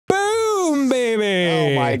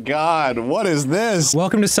my god, what is this?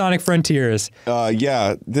 Welcome to Sonic Frontiers.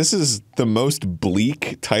 Yeah, this is the most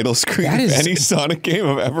bleak title screen of any Sonic game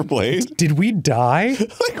I've ever played. Did we die?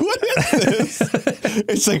 Like, what is this?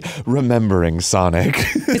 It's like, remembering Sonic.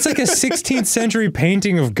 It's like a 16th century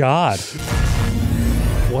painting of God.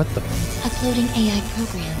 What the? Uploading AI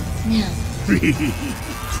program now.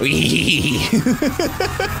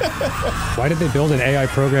 Why did they build an AI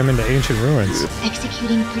program into ancient ruins?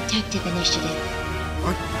 Executing protective initiative.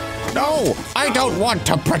 No, I don't want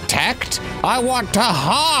to protect. I want to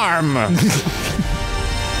harm.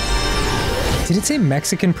 Did it say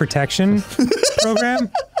Mexican protection program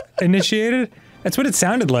initiated? That's what it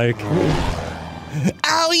sounded like.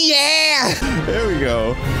 Oh yeah! There we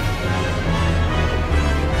go.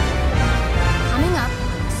 Coming up,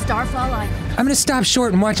 Starfall Island. I'm gonna stop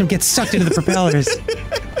short and watch him get sucked into the propellers.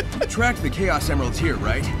 Tracked the Chaos Emeralds here,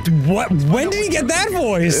 right? What? When did he get that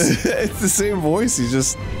voice? It's the same voice, he's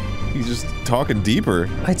just talking deeper.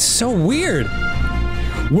 It's so weird.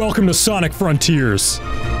 Welcome to Sonic Frontiers.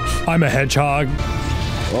 I'm a hedgehog.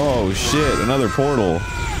 Oh shit, another portal.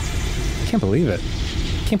 I can't believe it.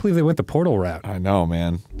 Can't believe they went the portal route. I know,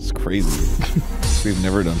 man. It's crazy. We've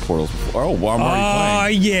never done portals before. Oh, well, I'm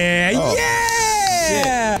already playing. Yeah, oh,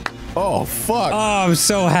 yeah! Shit. Oh, fuck. Oh, I'm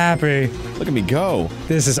so happy. Look at me go.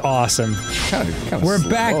 This is awesome. Kinda We're slow.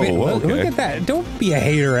 back. Oh, Look at that. Don't be a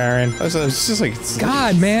hater, Aaron. It's just like...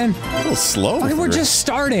 God, man. A little slow. We're just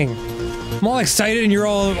starting. I'm all excited and you're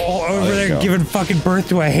all over there go. giving fucking birth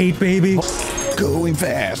to a hate baby. Going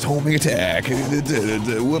fast, homing attack.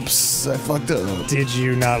 Whoops, I fucked up. Did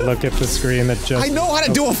you not look at the screen that just... I know how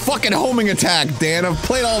to do a fucking homing attack, Dan. I've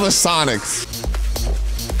played all the Sonics.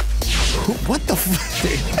 What the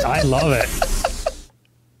f- I love it.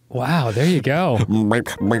 Wow, there you go.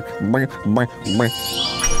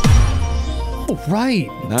 Oh, right.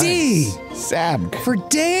 Nice. D. Sab. For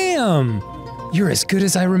damn. You're as good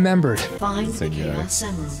as I remembered. Find the Chaos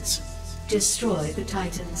Emeralds. Destroy the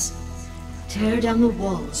Titans. Tear down the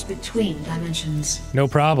walls between dimensions. No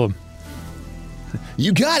problem.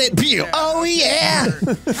 You got it, Pew. Oh, yeah.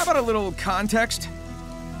 How about a little context?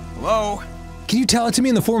 Hello? Can you tell it to me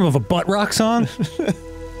in the form of a butt rock song?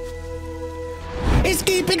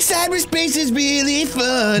 Escaping cyberspace is really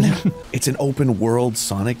fun. It's an open world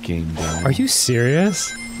Sonic game, Dan. Are you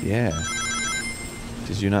serious? Yeah.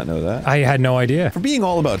 Did you not know that? I had no idea. For being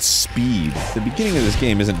all about speed, the beginning of this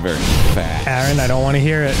game isn't very fast. Aaron, I don't want to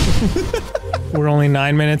hear it. We're only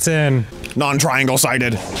 9 minutes in. Non-triangle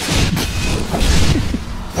sided.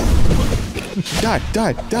 Die.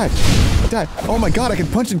 Oh my god, I can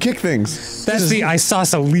punch and kick things. That's the I saw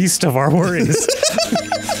so least of our worries.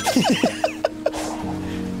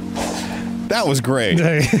 That was great.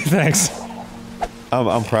 Thanks.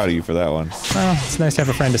 I'm proud of you for that one. Well, it's nice to have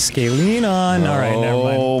a friend to scale on. All right, never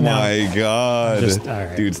mind. Oh my god. All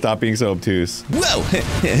right. Dude, stop being so obtuse. Whoa!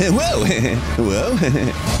 Whoa! Whoa!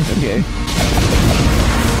 Okay.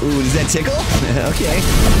 Ooh, does that tickle? Okay.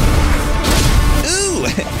 Ooh!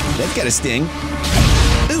 That's got a sting.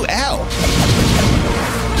 Ooh, ow!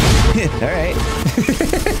 Alright.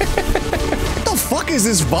 What the fuck is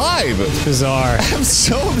this vibe? It's bizarre. I'm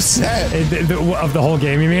so upset. Of the whole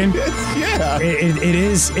game, you mean? Yeah. It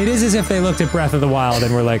is as if they looked at Breath of the Wild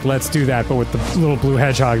and were like, let's do that, but with the little blue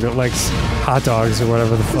hedgehog that likes hot dogs or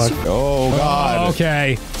whatever the fuck. Oh god. Oh,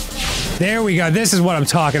 okay. There we go. This is what I'm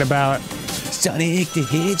talking about. Sonic the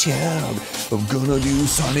Hedgehog. I'm gonna do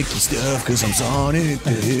Sonic stuff because I'm Sonic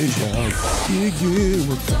the Hedgehog. Yeah,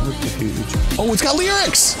 we're Sonic the Hedgehog. Oh, it's got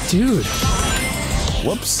lyrics! Dude.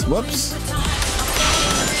 Whoops.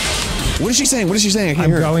 What is she saying? I can't I'm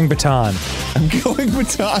hear going baton. I'm going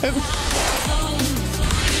baton.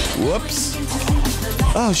 Whoops.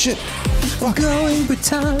 Oh, shit. I'm going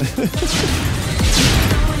baton.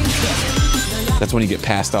 That's when you get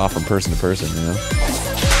passed off from person to person, you know?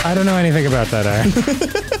 I don't know anything about that, Aaron.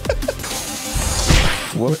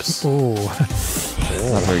 Whoops. Ooh.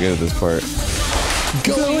 Not very good at this part.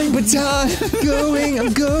 Going baton.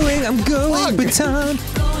 I'm going baton.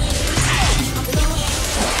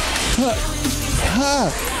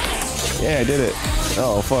 Yeah, I did it.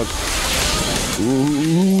 Oh, fuck.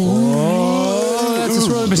 Oh, that's a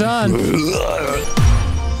swirly baton.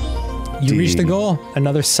 You reached the goal.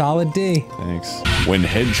 Another solid D. Thanks. When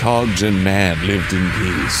hedgehogs and man lived in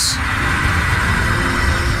peace,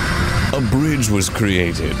 a bridge was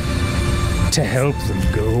created. To help them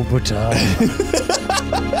go baton.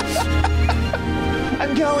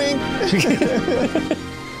 I'm going.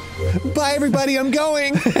 Bye, everybody. I'm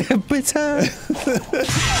going. Baton.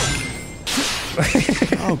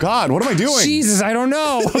 Oh God, what am I doing? Jesus, I don't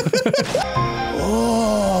know.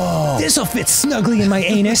 Oh. This'll fit snugly in my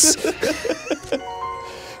anus.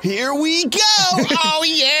 Here we go! Oh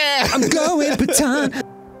yeah! I'm going baton.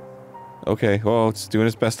 Okay, well, it's doing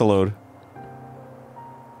its best to load.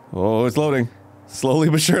 Oh, it's loading. Slowly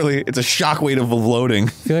but surely. It's a shockwave of loading. I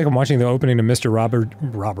feel like I'm watching the opening to Mr.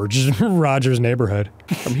 Rogers' Neighborhood.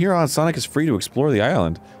 From here on, Sonic is free to explore the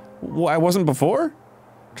island. I wasn't before?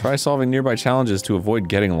 Try solving nearby challenges to avoid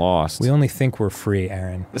getting lost. We only think we're free,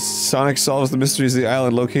 Aaron. As Sonic solves the mysteries of the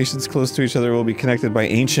island, locations close to each other will be connected by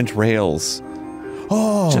ancient rails.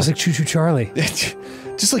 Oh! Just like Choo Choo Charlie.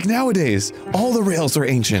 Just like nowadays, all the rails are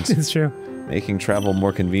ancient. It's true. Making travel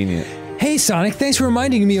more convenient. Hey Sonic, thanks for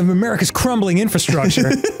reminding me of America's crumbling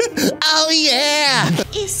infrastructure. Oh yeah!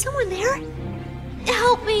 Is someone there?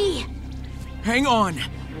 Help me! Hang on.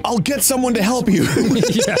 I'll get someone to help you.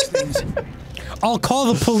 Yeah. I'll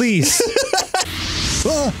call the police.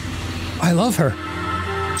 I love her.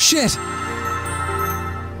 Shit.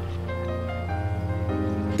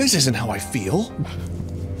 This isn't how I feel.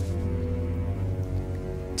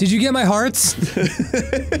 Did you get my hearts?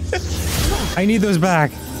 I need those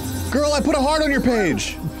back. Girl, I put a heart on your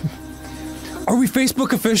page. Are we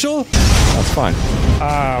Facebook official? That's fine.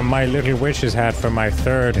 My little witch's hat for my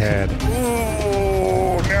third head.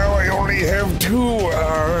 Oh, now I only have 2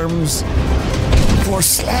 arms. For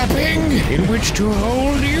slapping? In which to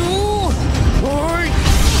hold you?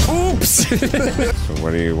 Oops! So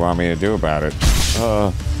what do you want me to do about it?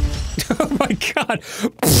 Oh my god.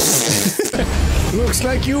 Looks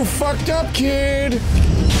like you fucked up, kid.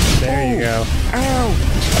 There you go. Ow!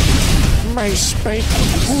 My spike.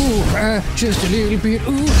 Ooh, just a little bit.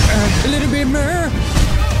 Ooh, a little bit more.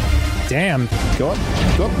 Damn. Go up.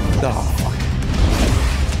 Go up. Oh, fuck.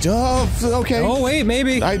 Duh, okay. Oh, wait,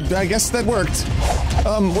 maybe. I guess that worked.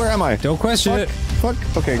 Where am I? Don't question it. Fuck.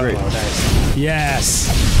 Okay, great. Oh, nice. Yes.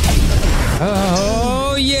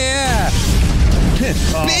 Oh, yeah.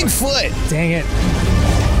 Bigfoot! Dang it.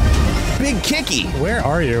 Big Kicky! Where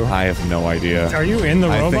are you? I have no idea. Are you in the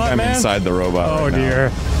robot, I think I'm man? inside the robot Oh, right now.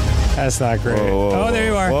 dear. That's not great. Whoa, whoa, oh, there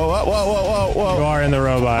you are. Whoa, whoa, whoa, whoa, whoa, whoa. You are in the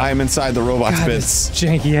robot. I am inside the robot's God, bits. this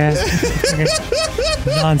janky ass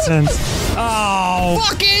nonsense. Oh!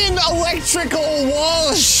 Fucking electrical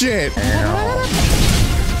wall shit!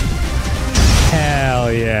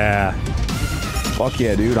 Hell yeah. Fuck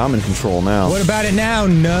yeah, dude. I'm in control now. What about it now,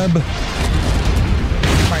 nub?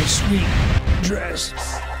 My sweet dress.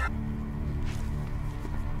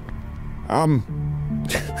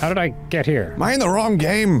 How did I get here? Am I in the wrong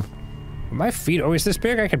game? Are my feet always this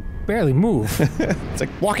big? I could barely move. It's like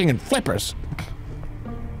walking in flippers.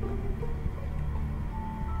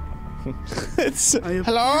 It's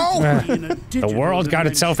hello? The world got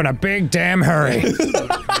itself in a big damn hurry.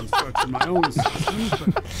 My own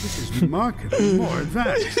system, but this is markedly more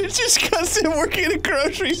advanced. It just cuts to working in a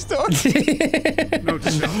grocery store. Note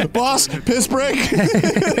to self. Boss, piss break.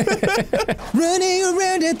 Running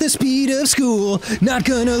around at the speed of school. Not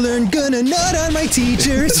gonna learn, gonna nut on my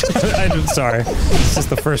teachers. I'm sorry. It's just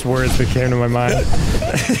the first words that came to my mind.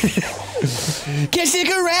 Can't stick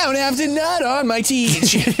around, have to nut on my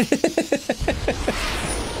teach.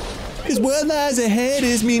 Cause what lies ahead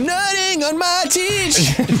is me nutting on my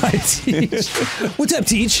teach. My teach. What's up,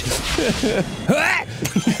 teach?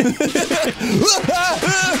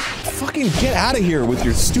 Fucking get out of here with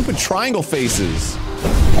your stupid triangle faces.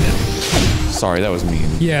 Sorry, that was mean.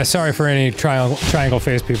 Yeah, sorry for any triangle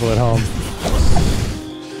face people at home.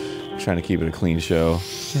 Trying to keep it a clean show.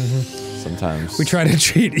 Sometimes. We try to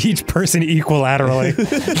treat each person equilaterally.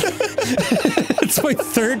 It's my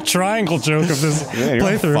third triangle joke of this Yeah, you're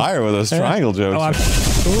playthrough. on fire with those triangle jokes.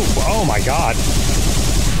 Oh my god.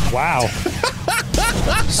 Wow.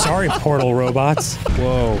 Sorry, portal robots.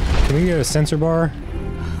 Whoa. Can we get a sensor bar?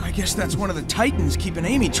 I guess that's one of the Titans keeping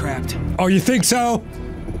Amy trapped. Oh, you think so?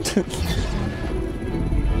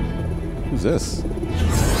 Who's this?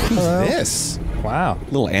 Who's this? Wow.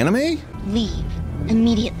 Little anime? Leave.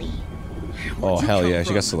 Immediately. Oh, you hell come yeah. She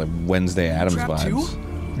from? got some like Wednesday Addams Trapped too?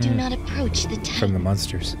 vibes. Do not approach the From the Titan.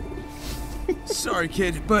 monsters. Sorry,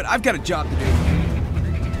 kid, but I've got a job to do.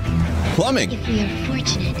 Plumbing! If we are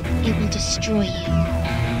fortunate, it will destroy you.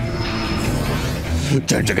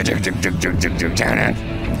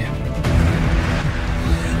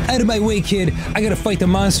 Out of my way, kid. I gotta fight the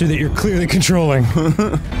monster that you're clearly controlling.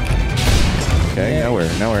 Okay, now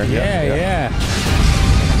where? Yeah.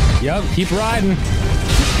 Yup, keep riding.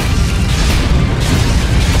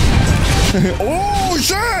 Oh,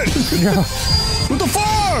 shit! What the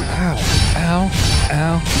fuck? Ow.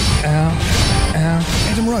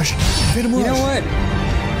 Phantom Rush. Phantom Rush. You know what?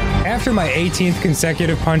 After my 18th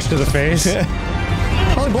consecutive punch to the face, I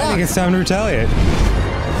Probably block. think it's time to retaliate.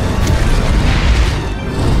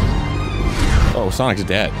 Sonic's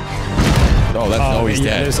dead. Oh, that's he's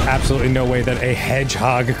dead. There's absolutely no way that a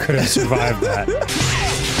hedgehog could have survived that.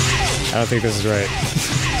 I don't think this is right.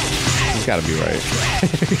 It's gotta be right.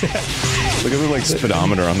 Look at the like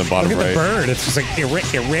speedometer on the bottom right. Look at the bird. It's just like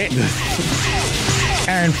irrit.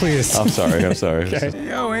 Aaron, please. I'm sorry. Okay.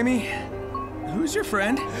 Yo, Amy. Who's your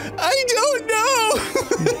friend? I don't know.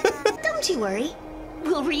 Don't you worry.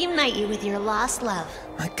 We'll reunite you with your lost love.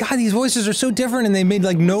 My God, these voices are so different, and they made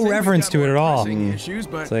like no reference to it at all. Issues,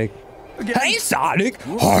 but It's like, again, hey, Sonic.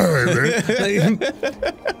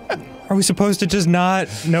 Are we supposed to just not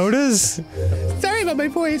notice? Sorry about my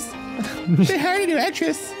voice. They hired a new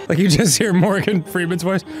actress. Like you just hear Morgan Freeman's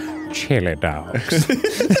voice. Chili dogs.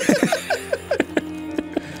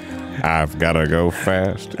 I've gotta go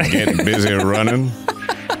fast, get busy running,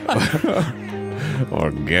 or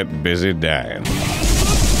get busy dying.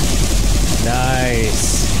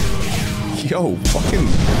 Nice. Yo, fucking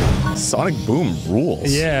Sonic Boom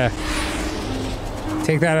rules. Yeah.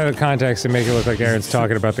 Take that out of context and make it look like Aaron's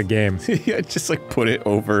talking about the game. Yeah, just like put it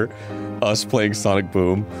over us playing Sonic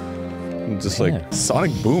Boom. Just like,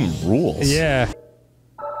 Sonic Boom rules. Yeah.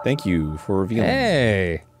 Thank you for revealing.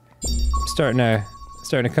 Hey. Starting to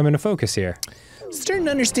come into focus here. Starting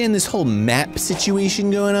to understand this whole map situation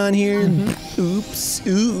going on here. Oops.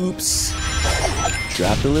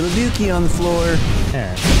 Dropped a little dookie on the floor.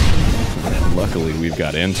 Yeah. Luckily, we've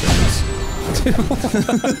got interns.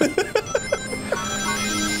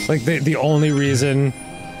 Like the only reason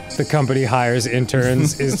the company hires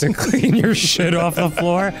interns is to clean your shit off the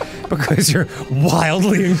floor because you're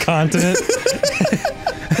wildly incontinent.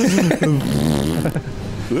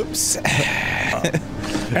 Oops.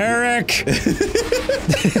 Eric!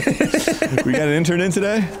 We got an intern in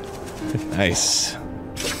today? Nice.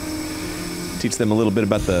 Teach them a little bit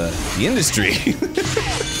about the industry.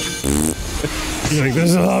 You're like,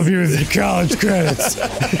 this will help you with your college credits.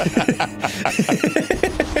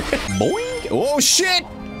 Boing! Oh shit!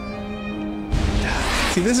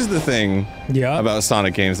 See, this is the thing about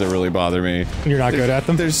Sonic games that really bother me. You're not good at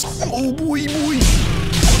them? There's... Oh boy!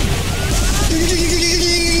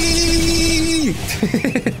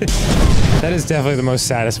 That is definitely the most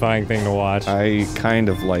satisfying thing to watch. I kind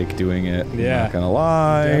of like doing it. Yeah. Not gonna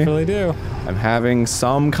lie. Definitely do. I'm having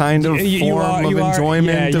some kind of form of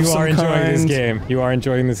enjoyment of some kind. You are enjoying this game. You are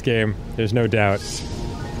enjoying this game. There's no doubt.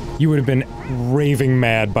 You would have been raving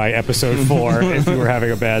mad by episode 4 if you were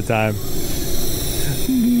having a bad time.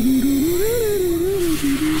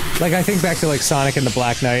 Like, I think back to, like, Sonic and the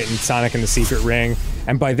Black Knight and Sonic and the Secret Ring,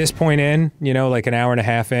 and by this point in, you know, like an hour and a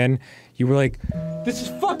half in, you were like, this is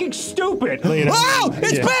fucking stupid! You know? Oh!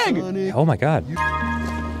 It's big! Oh my god.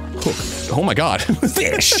 Oh my god.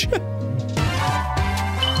 Fish!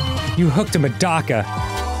 You hooked a Medaka.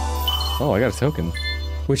 Oh, I got a token.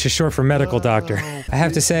 Which is short for medical doctor. I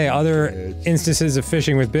have to say, other instances of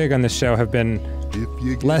fishing with Big on this show have been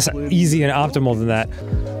less easy and optimal than that.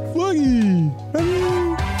 Fluggy!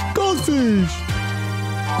 Goldfish!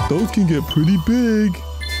 Those can get pretty big.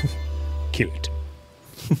 Kill it.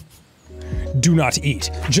 Do not eat,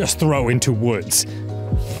 just throw into woods.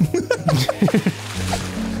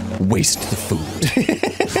 Waste the food.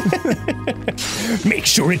 Make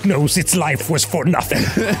sure it knows its life was for nothing.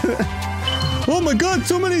 Oh my god,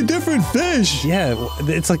 so many different fish! Yeah,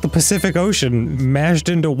 it's like the Pacific Ocean mashed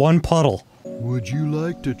into one puddle. Would you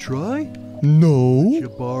like to try? No. To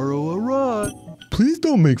borrow a rod. Please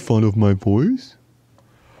don't make fun of my voice.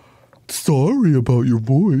 Sorry about your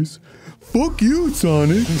voice. Fuck you,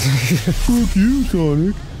 Sonic. Fuck you,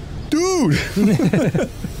 Sonic. Dude!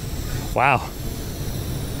 Wow.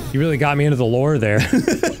 You really got me into the lore there.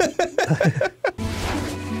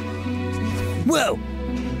 Whoa!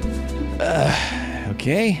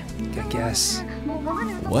 Okay. I guess.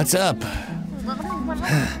 What's up?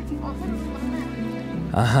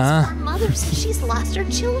 Uh-huh. Mother says she's lost her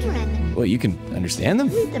children. What, you can understand them?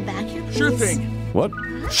 Read them back here, please. Sure thing. What?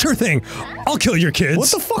 Sure thing. I'll kill your kids.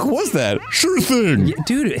 What the fuck was that? Sure thing! Yeah,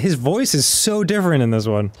 dude, his voice is so different in this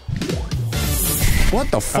one.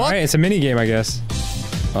 What the fuck? Alright, it's a mini game, I guess.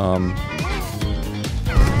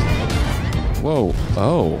 Whoa.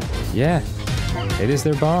 Oh. Yeah. It is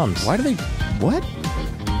their bombs. Why do they... What?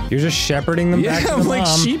 You're just shepherding them back to the I'm like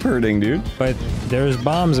mom, sheep herding, dude. but there's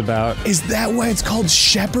bombs about. Is that why it's called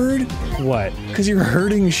shepherd? What? Because you're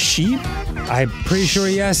herding sheep? I'm pretty sure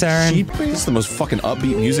yes, Aaron. Sheep? This is the most fucking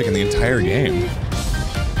upbeat music in the entire game.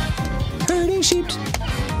 Herding sheep.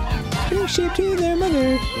 Herding sheep to their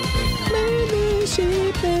mother. Mother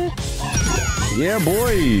sheep. Yeah,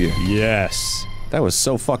 boy! Yes. That was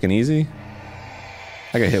so fucking easy.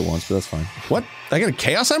 I got hit once, but that's fine. What? I got a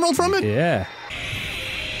Chaos Emerald from it? Yeah.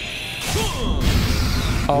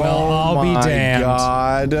 Well, I'll be damned.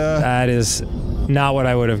 God. That is not what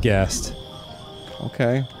I would have guessed.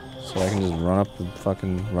 Okay. So I can just run up the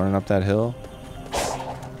fucking running up that hill.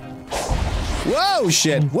 Whoa,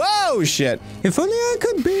 shit! Whoa, shit! If only I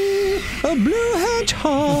could be a blue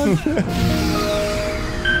hedgehog.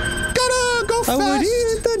 Gotta go fast! I would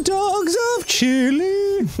eat the dogs of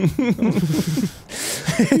Chile.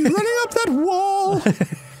 Running up that wall.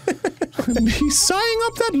 He's sighing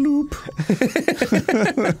up that loop.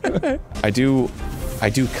 I do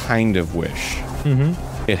kind of wish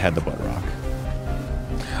it had the butt rock.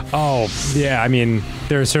 Oh, yeah, I mean,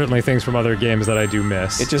 there are certainly things from other games that I do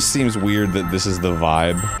miss. It just seems weird that this is the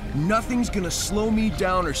vibe. Nothing's gonna slow me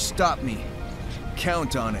down or stop me.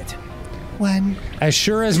 Count on it. When? As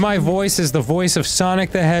sure as my voice is the voice of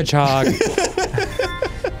Sonic the Hedgehog.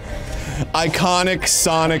 Iconic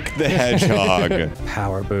Sonic the Hedgehog.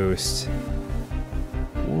 Power boost.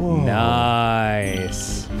 Whoa.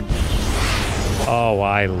 Nice. Oh,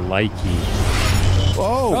 I like you.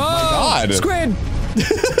 Oh, my God. Squid!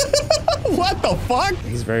 What the fuck?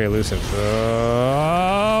 He's very elusive.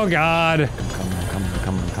 Oh, God. Come.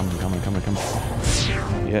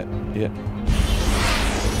 Yeah.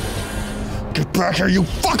 Get back here, you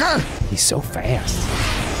fucker! He's so fast.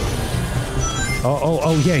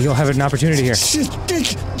 Oh, yeah, you'll have an opportunity here. Just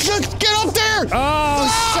get up there! Oh,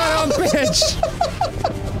 son of a bitch!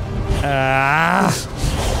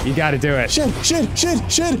 You gotta do it. Shit,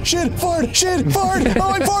 fart, oh,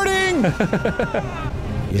 I'm farting!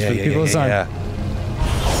 Yeah.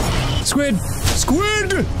 Squid!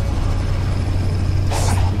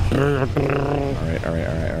 Alright.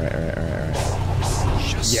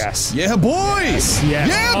 Yes. Yeah, boy! Yeah.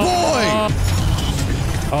 Yeah, boy!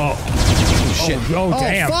 Oh, Shit. oh,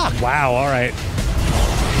 damn. fuck. Wow, alright.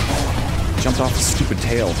 Jumped off the stupid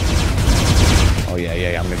tail. Oh,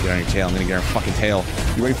 yeah, I'm gonna get on your tail. I'm gonna get on your fucking tail.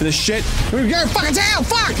 You ready for this shit? I'm gonna get on your fucking tail!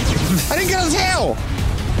 Fuck! I didn't get on the tail!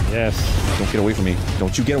 Yes. Don't get away from me.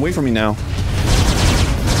 Don't you get away from me now.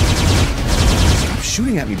 Stop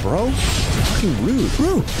shooting at me, bro. You're fucking rude.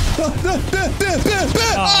 Oh,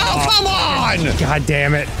 come on! God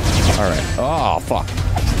damn it. Alright. Oh, fuck.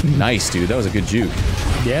 Nice, dude. That was a good juke.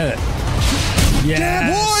 Yeah. Yes. Yeah,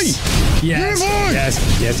 boy! Yes. Yeah, boy! Yes.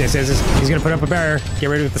 He's gonna put up a barrier. Get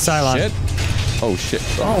ready with the Cylon. Shit. Oh, shit.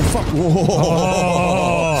 Oh, fuck. Whoa.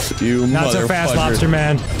 Oh. You Not so fast, motherfucker. Lobster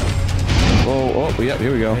Man. Oh, yep,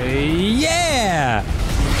 here we go. Yeah!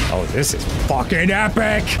 Oh, this is fucking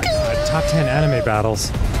epic! Top 10 anime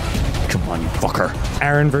battles. Come on, you fucker.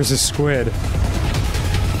 Aaron versus Squid.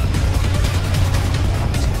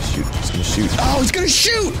 He's gonna shoot. Oh, he's gonna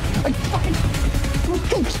shoot! I fucking... We're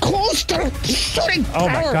too close to the shooting Oh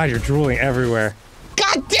my power. god, you're drooling everywhere.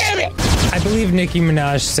 God damn it! I believe Nicki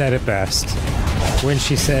Minaj said it best when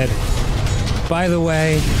she said, by the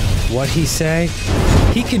way, what he say?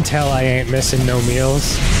 He can tell I ain't missing no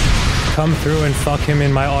meals. Come through and fuck him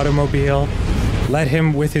in my automobile. Let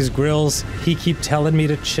him with his grills. He keep telling me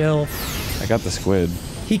to chill. I got the squid.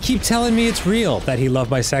 He keep telling me it's real that he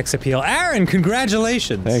loved my sex appeal. Aaron,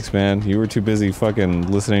 congratulations. Thanks, man. You were too busy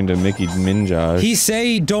fucking listening to Nicki Minaj. He say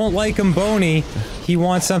he don't like him bony. He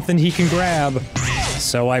wants something he can grab.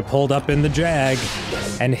 So I pulled up in the Jag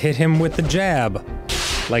and hit him with the jab.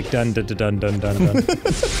 Like dun dun dun dun dun dun.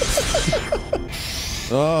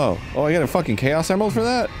 Oh, I got a fucking Chaos Emerald for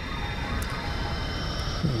that?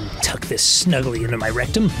 Tuck this snugly into my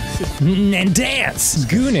rectum and dance.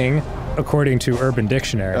 Gooning, according to Urban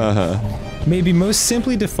Dictionary, may be most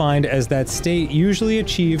simply defined as that state usually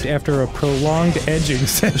achieved after a prolonged edging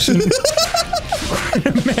session. When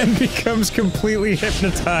a man becomes completely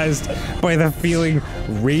hypnotized by the feeling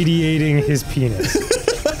radiating his penis.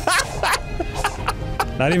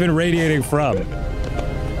 Not even radiating from.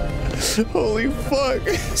 Holy fuck.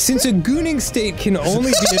 Since a gooning state can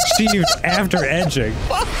only be achieved after edging,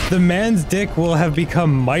 the man's dick will have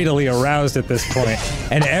become mightily aroused at this point,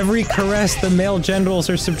 and every caress the male genitals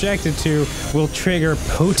are subjected to will trigger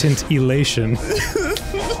potent elation.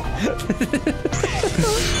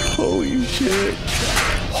 Holy shit.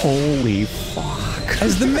 Holy fuck.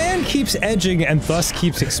 As the man keeps edging and thus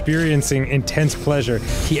keeps experiencing intense pleasure,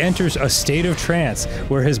 he enters a state of trance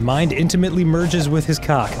where his mind intimately merges with his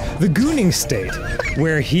cock. The gooning state,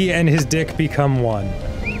 where he and his dick become one.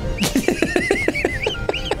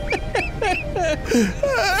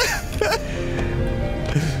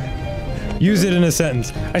 Use it in a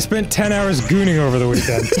sentence. I spent 10 hours gooning over the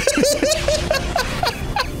weekend.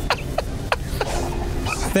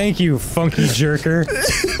 Thank you, Funky Jerker.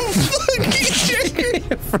 Funky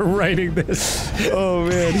Jerker! For writing this. Oh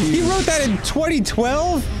man, He wrote that in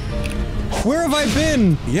 2012? Where have I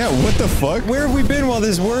been? Yeah, what the fuck? Where have we been while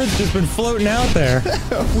this word's just been floating out there?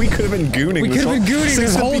 We could have been gooning. We could have been gooning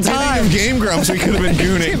this whole time. Of Game Grumps, we could have been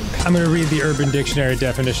gooning. I'm gonna read the Urban Dictionary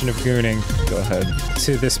definition of gooning. Go ahead.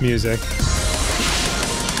 To this music.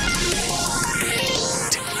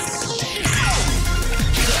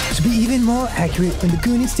 To be even more accurate, when the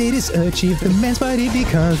gooning state is achieved, the man's body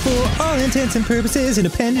becomes, for all intents and purposes, an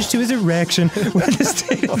appendage to his erection. When the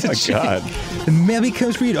state is achieved, God. the man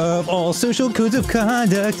becomes freed of all social codes of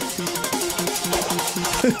conduct.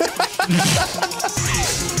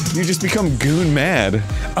 You just become goon mad.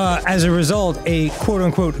 As a result, a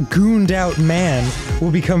quote-unquote gooned out man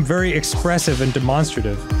will become very expressive and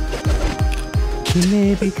demonstrative. He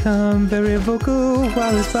may become very vocal,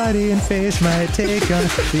 while his body and face might take on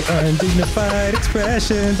the undignified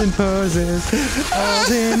expressions and poses,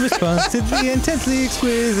 all in response to the intensely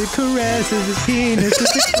exquisite caresses his penis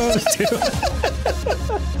is exposed to.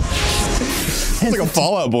 It's like a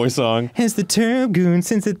Fall Out Boy song. Hence the term goon,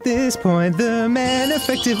 since at this point the man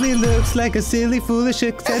effectively looks like a silly, foolish,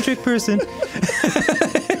 eccentric person.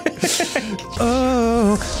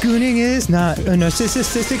 Oh, gooning is not a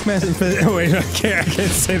narcissistic method. Oh wait, I can't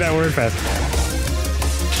say that word fast.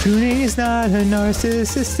 Gooning is not a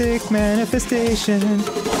narcissistic manifestation.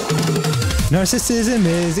 Narcissism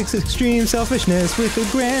is extreme selfishness with a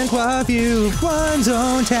grandeur view of one's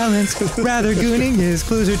own talents. Rather, gooning is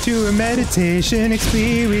closer to a meditation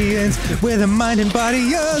experience where the mind and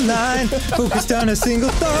body align, focused on a single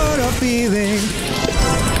thought or feeling.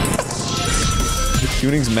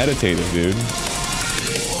 Gooning's meditative, dude.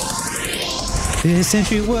 This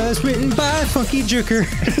entry was written by Funky Jerker.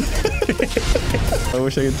 I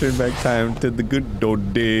wish I could turn back time to the good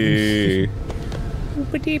old day.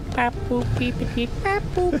 Remember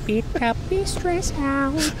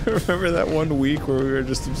that one week where we were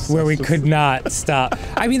just obsessed Where we could not stop.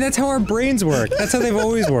 I mean, that's how our brains work. That's how they've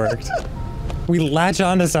always worked. We latch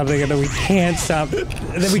onto something and then we can't stop, and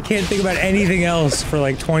then we can't think about anything else for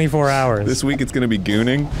like 24 hours. This week it's gonna be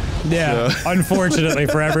gooning. Yeah, So. unfortunately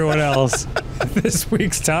for everyone else, this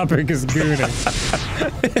week's topic is gooning.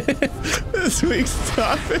 This week's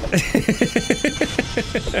topic.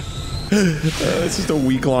 It's just a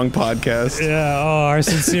week-long podcast. Yeah, oh, our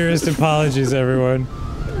sincerest apologies, everyone.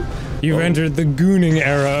 You've entered the gooning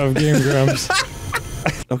era of Game Grumps.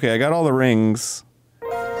 Okay, I got all the rings.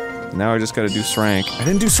 Now I just gotta do Srank. I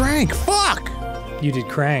didn't do Srank! Fuck! You did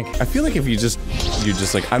Crank. I feel like if you just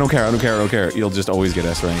like, I don't care, I don't care, I don't care, you'll just always get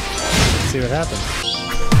S rank. See what happens.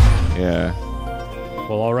 Yeah.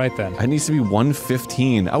 Well, alright then. I needs to be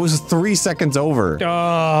 115. I was 3 seconds over.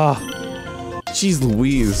 Oh. Jeez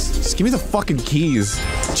Louise. Just give me the fucking keys.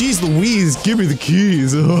 Jeez Louise, give me the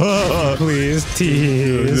keys. Please,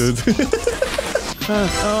 tease.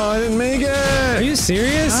 Oh, I didn't make it! Are you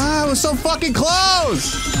serious? Ah, I was so fucking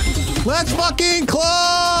close! Let's fucking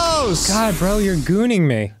close! God, bro, you're gooning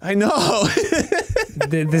me. I know!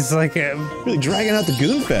 This is like a... Really dragging out the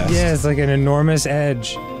goon fest. Yeah, it's like an enormous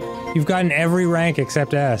edge. You've gotten every rank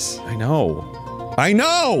except S. I know. I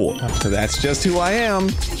know! That's just who I am.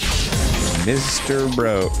 Mr.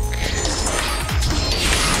 Broke.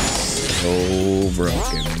 So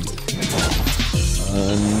broken.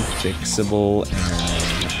 Unfixable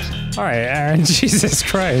Aaron. Alright, Aaron, Jesus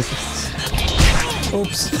Christ.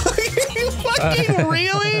 Oops. You fucking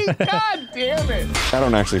really? God damn it! I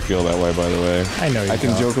don't actually feel that way, by the way. I know you I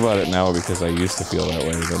can don't. joke about it now because I used to feel that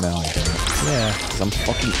way, but now I don't. Yeah. Because I'm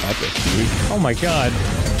fucking epic, dude. Oh my god.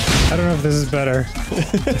 I don't know if this is better.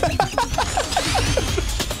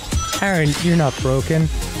 Aaron, you're not broken.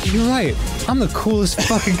 You're right. I'm the coolest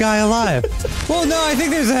fucking guy alive. Well, no, I think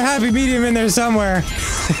there's a happy medium in there somewhere.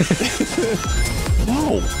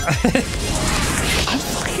 No! I'm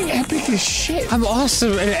fucking epic as shit. I'm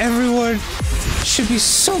awesome, and everyone should be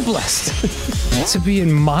so blessed to be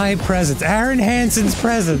in my presence. Aaron Hansen's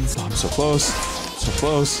presence. I'm so close. So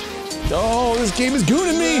close. Oh, this game is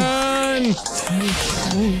gooning me! Run! 10,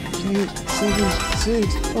 9, 8, 7,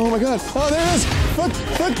 6. Oh my god. Oh, there it is! Fuck!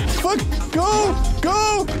 Fuck! Fuck! Go!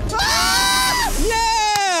 Go! Ah! Yeah!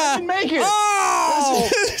 I didn't make it! Oh!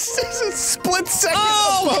 This is a split second!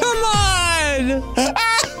 Oh, come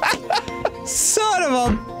on! Son of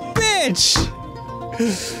a bitch!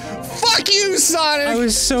 Fuck you, Sonic! I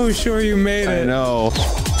was so sure you made it. I know.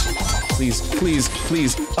 Please, please,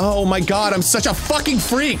 please. Oh my god, I'm such a fucking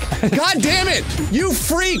freak! God damn it! You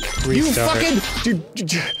freak! You Restart. fucking...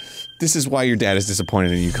 This is why your dad is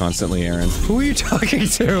disappointed in you constantly, Aaron. Who are you talking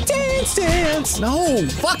to? Dance, dance! No!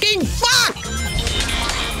 Fucking fuck!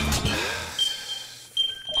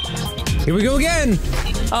 Here we go again!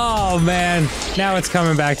 Oh man, now it's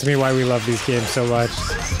coming back to me why we love these games so much.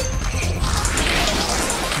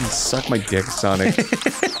 Suck my dick, Sonic. Do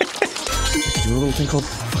a little thing called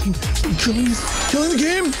fucking killing the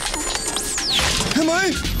game? Am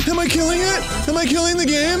I killing it? Am I killing the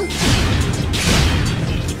game?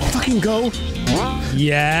 Fucking go.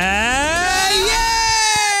 Yeah!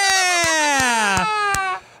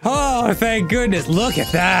 Yeah! Oh, thank goodness. Look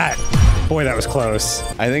at that. Boy, that was close.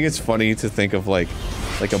 I think it's funny to think of like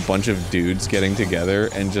a bunch of dudes getting together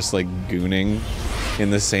and just like gooning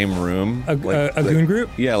in the same room. A goon group?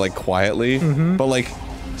 Yeah, like quietly, but like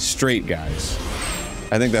straight guys.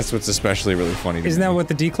 I think that's what's especially really funny to Isn't me. that what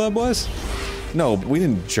the D Club was? No, we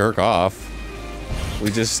didn't jerk off.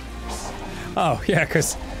 We just... Oh, yeah,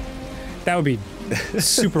 because that would be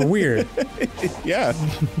super weird. Yeah.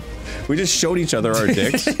 We just showed each other our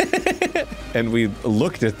dicks, and we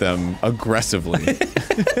looked at them aggressively.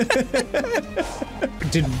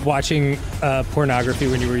 Did watching pornography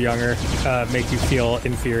when you were younger make you feel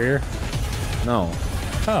inferior? No.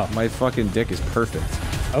 Oh. My fucking dick is perfect.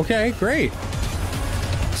 Okay, great.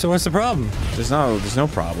 So what's the problem? There's no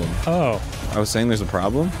problem. Oh. I was saying there's a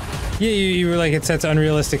problem? Yeah, you were like, it sets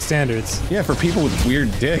unrealistic standards. Yeah, for people with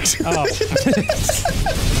weird dicks. Oh.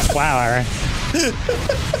 Wow, Aaron.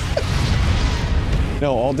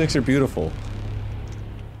 No, all dicks are beautiful. We'll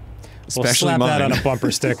Especially slap mine. that on a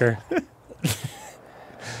bumper sticker.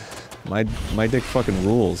 My dick fucking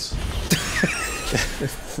rules.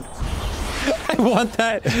 I want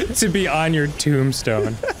that to be on your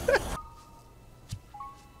tombstone.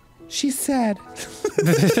 She's sad.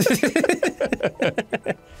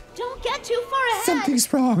 Don't get too far ahead.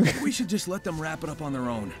 Something's wrong. We should just let them wrap it up on their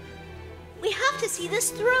own. We have to see this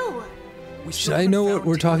through. Should I know what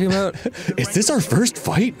we're talking about? Is this our first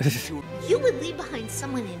fight? You would leave behind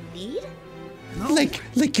someone in need?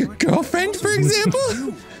 Like your girlfriend, for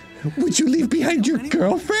example? Would you leave behind your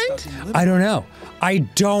girlfriend? I don't know. I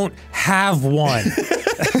don't have one.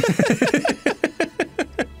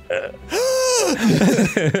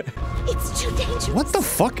 It's too dangerous. What the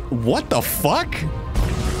fuck? What the fuck?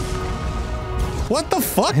 What the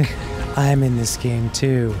fuck? I'm in this game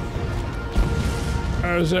too.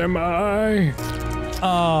 As am I.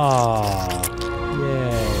 Aww.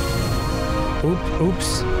 Yay.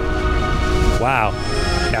 Oops. Wow.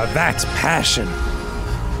 Now that's passion.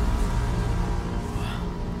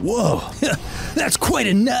 Whoa, that's quite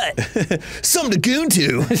a nut. Something to goon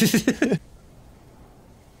to.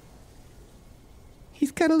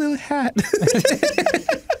 He's got a little hat.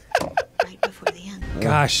 Right before the end.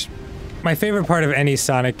 Gosh, my favorite part of any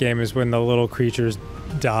Sonic game is when the little creatures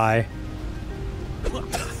die.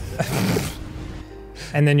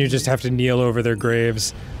 And then you just have to kneel over their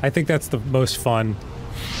graves. I think that's the most fun.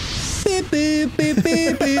 Beep, beep, beep,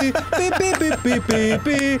 beep, beep, beep, beep, beep, beep, beep,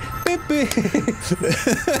 beep, beep, beep.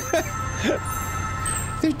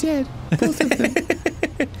 They're dead. Both of them.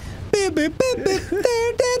 Beep, beep, beep, beep,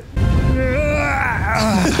 they're dead.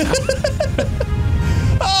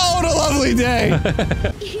 Oh, what a lovely day.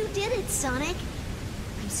 You did it, Sonic.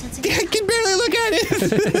 I'm sensing I can barely look at it.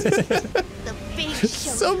 the big show.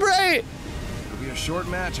 So bright. It'll be a short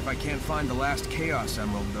match if I can't find the last Chaos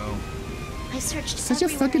Emerald, though. I searched Such a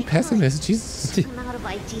everywhere fucking I could. pessimist. Jesus. I'm out of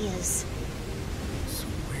ideas. So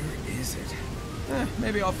where is it?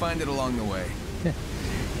 Maybe I'll find it along the way.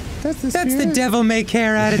 That's the That's the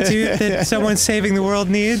devil-may-care attitude that someone saving the world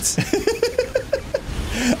needs.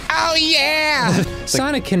 Oh yeah.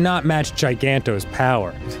 Sonic cannot match Giganto's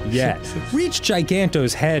power, yet. Reach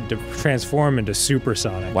Giganto's head to transform into Super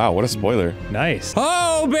Sonic. Wow, what a spoiler. Nice.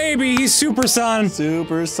 Oh, baby, he's Super Son.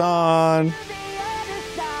 Super Son.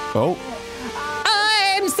 Oh.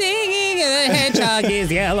 I'm singing and the hedgehog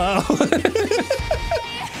is yellow.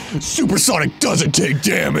 Supersonic doesn't take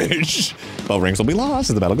damage. Bell rings will be lost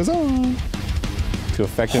as the battle goes on. To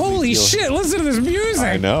effectively Holy deal- shit, listen to this music.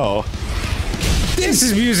 I know. This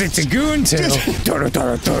is music to goon to.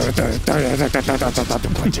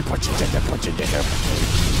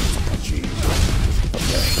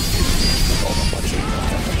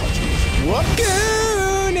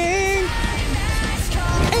 Gooning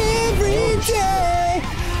every day.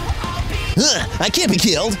 I can't be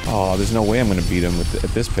killed. Oh, there's no way I'm gonna beat him at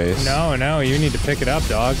this pace. No, you need to pick it up,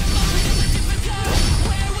 dog.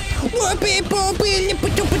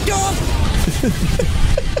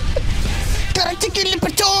 Gotta take your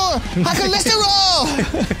Lipitor. High cholesterol.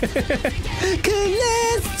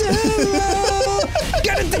 Cholesterol.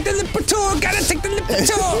 Gotta take the Lipitor, gotta take the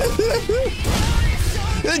Lipitor.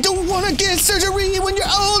 I don't want to get surgery when you're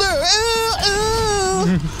older.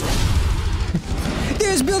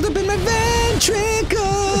 Pressures build up in my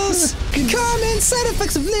ventricles. Common side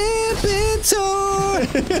effects of Lipitor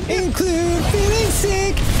include feeling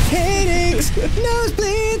sick, headaches,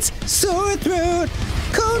 nosebleeds, sore throat,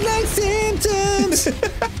 cold-like symptoms,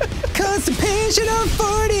 constipation of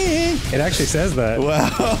farting. It actually says that.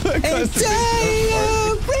 Wow. And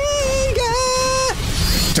diarrhea.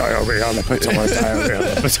 Diarrhea on the Lipitor. Diarrhea on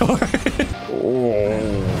the Lipitor.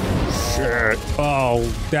 Oh, shit. Oh,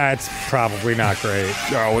 that's probably not great.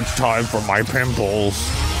 Now it's time for my pimples.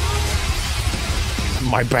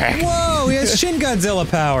 My back. Whoa, he has Shin Godzilla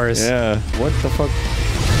powers. Yeah. What the fuck?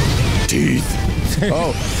 Teeth.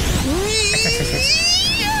 Oh.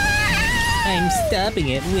 I'm stopping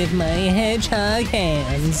it with my hedgehog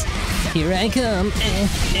hands. Here I come.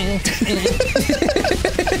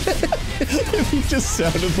 He just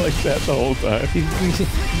sounded like that the whole time.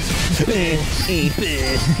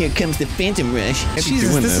 Here comes the Phantom Rush.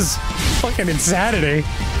 Jesus, this is fucking insanity.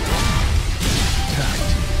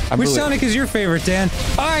 Which Sonic is your favorite, Dan?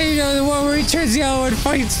 I know the one where he turns yellow and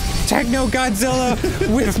fights Techno Godzilla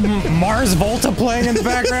with Mars Volta playing in the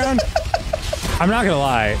background. I'm not gonna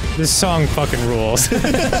lie, this song fucking rules.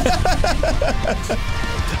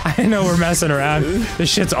 I know we're messing around. This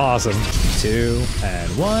shit's awesome. 2 and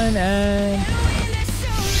 1 and...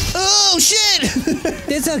 Oh shit!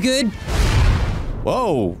 That's not good.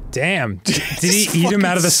 Whoa. Damn. Did he eat him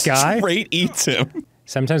out of the sky? Straight eats him.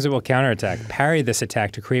 Sometimes it will counterattack. Parry this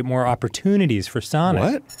attack to create more opportunities for Sonic.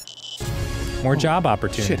 What? More job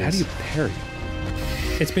opportunities. Shit, how do you parry?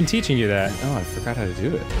 It's been teaching you that. Oh, I forgot how to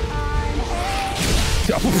do it.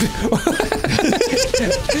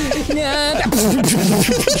 Yeah,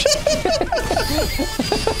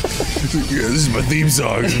 this is my theme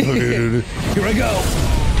song. Here I go.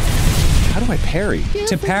 How do I parry?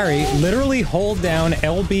 To parry, literally hold down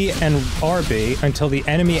LB and RB until the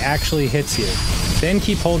enemy actually hits you. Then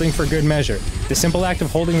keep holding for good measure. The simple act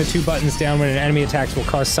of holding the 2 buttons down when an enemy attacks will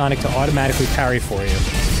cause Sonic to automatically parry for you.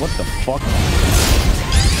 What the fuck?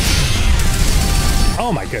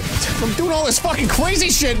 Oh my goodness. I'm doing all this fucking crazy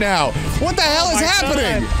shit now. What the hell is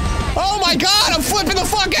happening? God. Oh my god, I'm flipping the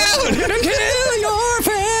fuck out! I'm gonna kill your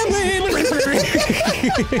family!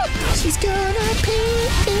 She's gonna pee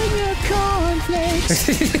in your cornflakes.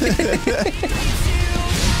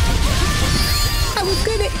 I was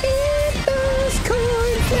gonna eat those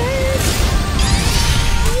cornflakes.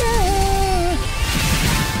 Yeah.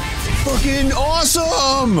 Fucking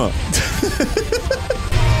awesome!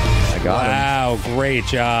 I got him. Wow, great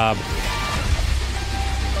job.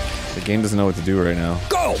 The game doesn't know what to do right now.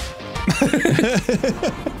 Go!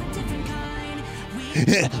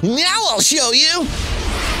 Now I'll show you.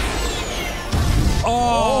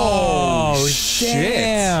 Oh, shit.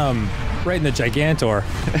 Damn! Right in the Gigantor.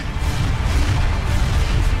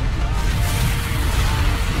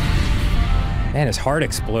 Man, his heart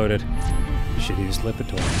exploded. Should use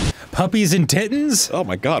Lipitor. Puppies and kittens? Oh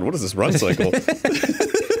my god, what is this run cycle?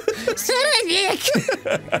 Sonic!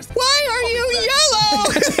 Why are you yellow?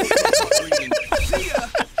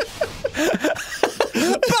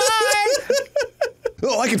 Bye!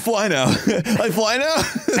 Oh, I can fly now. I fly now?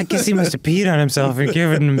 I guess he must have peed on himself and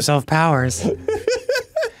given himself powers.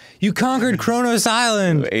 You conquered Kronos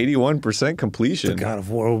Island! 81% completion. God of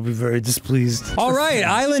War will be very displeased. Alright,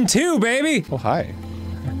 Island 2, baby! Oh, hi.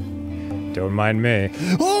 Don't mind me.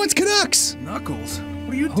 Oh, it's Canucks! Knuckles,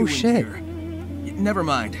 what are you doing shit. here? Never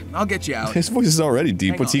mind, I'll get you out. His voice is already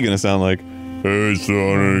deep. Hang What's he on. gonna sound like? Hey,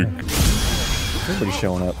 Sonic. Everybody's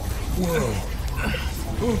showing up.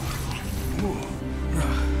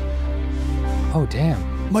 Oh,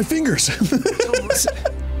 damn. My fingers!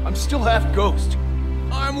 I'm still half ghost.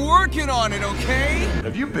 I'm working on it, okay?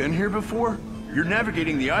 Have you been here before? You're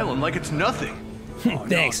navigating the island like it's nothing. Oh,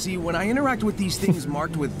 no, see, when I interact with these things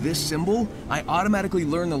marked with this symbol, I automatically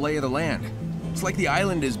learn the lay of the land. It's like the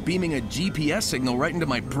island is beaming a GPS signal right into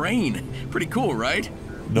my brain. Pretty cool, right?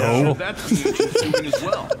 No. That's the ancient's doing as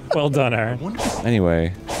well. Well done, Aaron.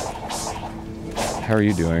 Anyway. How are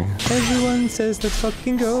you doing? Everyone says let's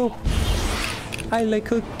fucking go. I like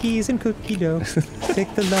cookies and cookie dough.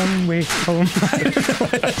 Take the long way home. I don't know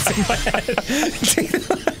why that's in my head. Take the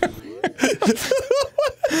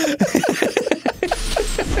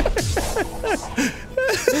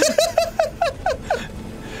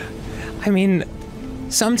I mean,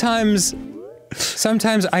 sometimes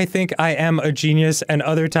I think I am a genius, and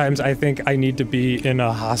other times I think I need to be in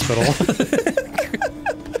a hospital.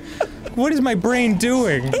 What is my brain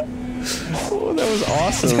doing? Oh, that was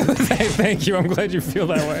awesome. Thank you, I'm glad you feel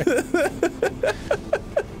that way.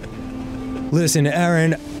 Listen,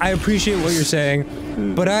 Aaron, I appreciate what you're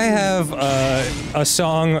saying, but I have a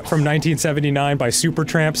song from 1979 by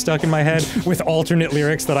Supertramp stuck in my head with alternate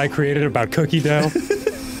lyrics that I created about cookie dough.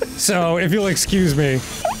 So, if you'll excuse me,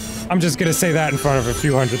 I'm just gonna say that in front of a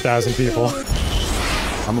few 100,000 people.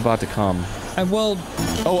 I'm about to come. Well...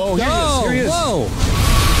 Oh, here he is. Whoa!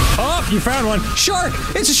 Oh, you found one. Shark!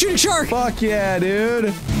 It's a shooting shark! Fuck yeah,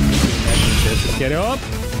 dude. Get up.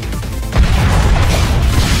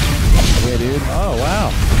 Yeah, dude. Oh,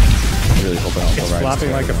 wow. I really hope I'll It's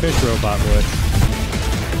flopping like a fish robot would.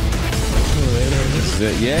 This is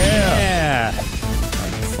it. Yeah!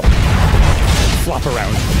 Flop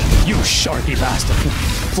around. You sharky bastard.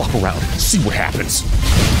 Flop around. See what happens.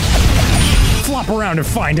 Flop around and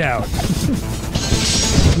find out.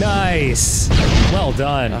 Nice. Well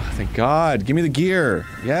done. Oh, thank God. Give me the gear.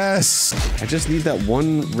 Yes. I just need that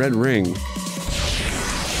one red ring.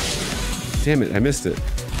 Damn it, I missed it.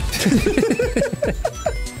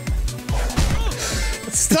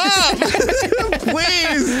 Stop!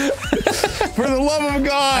 Please! For the love of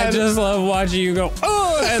God! I just love watching you go,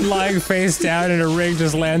 oh, and lying face down and a ring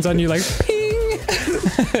just lands on you like, ping!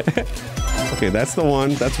 Okay, that's the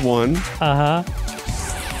one. That's one. Uh-huh.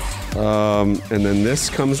 And then this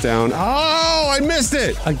comes down. Oh, I missed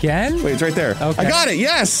it! Again? Wait, it's right there. Okay. I got it,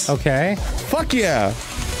 yes! Okay. Fuck yeah!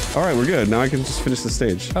 Alright, we're good. Now I can just finish the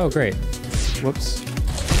stage. Oh, great. Whoops.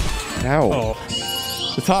 Ow. Oh.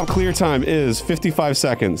 The top clear time is 55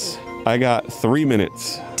 seconds. I got 3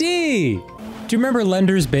 minutes. D! Do you remember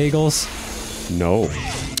Lender's Bagels? No.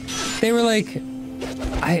 They were like...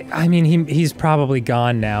 I mean, he's probably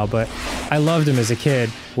gone now, but I loved him as a kid.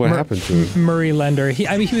 What happened to him? Murray Lender.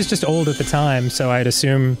 I mean, he was just old at the time, so I'd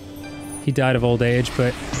assume he died of old age,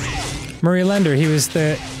 but... Murray Lender, he was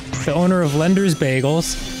the owner of Lender's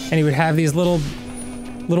Bagels, and he would have these little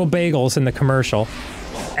bagels in the commercial,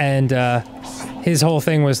 and his whole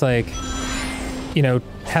thing was like, you know,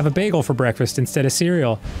 have a bagel for breakfast instead of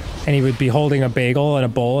cereal. And he would be holding a bagel in a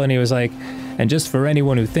bowl, and he was like, and just for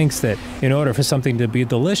anyone who thinks that in order for something to be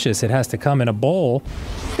delicious, it has to come in a bowl,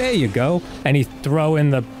 there you go. And he'd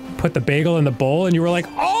put the bagel in the bowl, and you were like,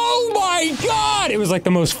 oh my God! It was like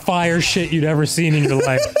the most fire shit you'd ever seen in your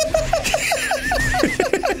life.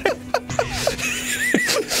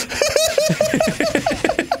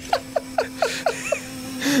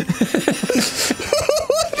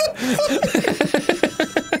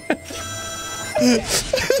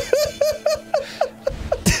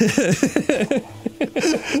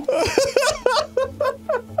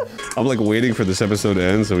 I'm like waiting for this episode to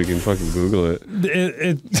end so we can fucking Google it.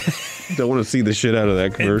 Don't want to see the shit out of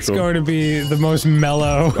that commercial. It's going to be the most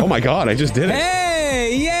mellow. Oh my God, I just did it.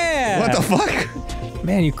 Hey, yeah! What the fuck?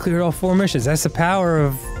 Man, you cleared all 4 missions. That's the power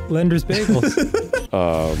of Lender's Bagels.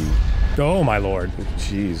 Oh my lord.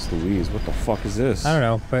 Jeez Louise, what the fuck is this? I don't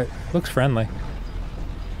know, but looks friendly.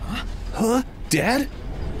 Huh? Dad?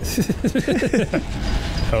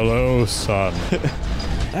 Hello, son.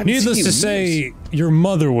 Needless to say, your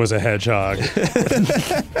mother was a hedgehog.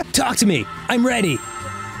 Talk to me. I'm ready.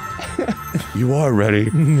 You are ready.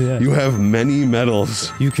 Yeah. You have many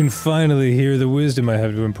medals. You can finally hear the wisdom I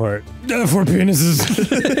have to impart. For penises.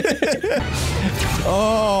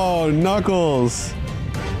 Oh, Knuckles.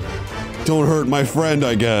 Don't hurt my friend,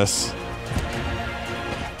 I guess.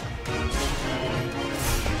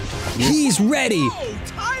 He's ready. Oh,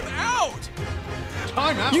 time out!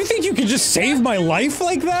 Time out? You think you could just save my life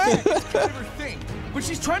like that? Never think. But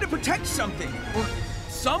she's trying to protect something. Or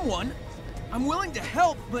someone. I'm willing to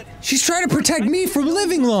help, but... She's trying to protect me from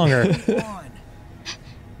living longer.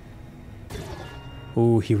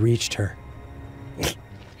 Ooh, he reached her.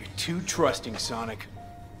 You're too trusting, Sonic.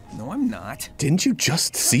 No, I'm not. Didn't you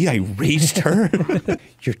just see I reached her?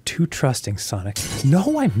 You're too trusting, Sonic.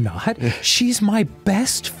 No, I'm not. She's my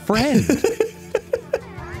best friend.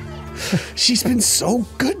 She's been so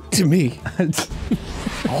good to me.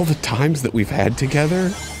 All the times that we've had together.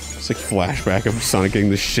 It's like flashback of Sonic getting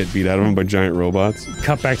the shit beat out of him by giant robots.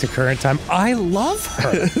 Cut back to current time. I love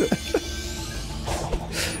her.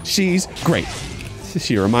 She's great.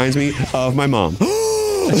 She reminds me of my mom.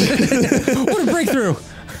 What a breakthrough!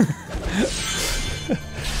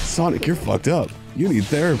 Sonic, you're fucked up. You need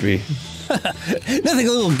therapy. Nothing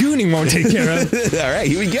a little gooning won't take care of. All right,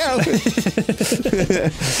 here we go.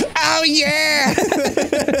 Oh yeah!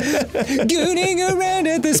 Gooning around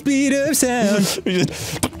at the speed of sound.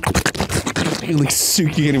 You're like, you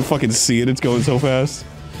can't even fucking see it. It's going so fast.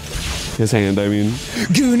 His hand, I mean.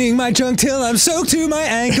 Gooning my junk till I'm soaked to my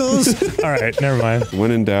ankles. All right, never mind.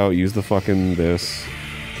 When in doubt, use the fucking this.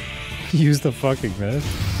 Use the fucking this.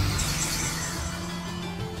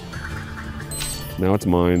 Now it's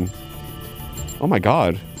mine. Oh my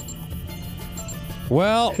god.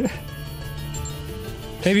 Well,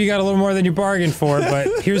 maybe you got a little more than you bargained for, but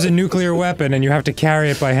here's a nuclear weapon and you have to carry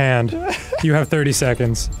it by hand. You have 30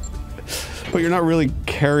 seconds. But you're not really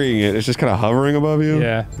carrying it, it's just kind of hovering above you?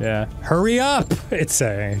 Yeah, yeah. Hurry up, it's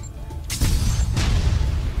saying.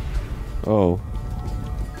 Oh.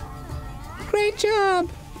 Great job!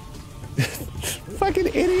 Fucking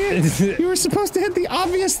idiot! You were supposed to hit the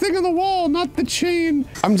obvious thing on the wall, not the chain!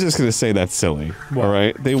 I'm just gonna say that's silly,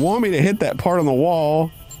 alright? They want me to hit that part on the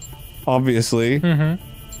wall, obviously,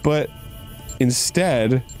 but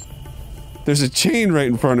instead, there's a chain right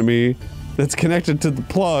in front of me that's connected to the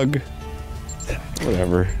plug.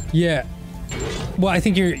 Whatever. Yeah. Well, I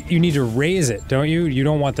think you need to raise it, don't you? You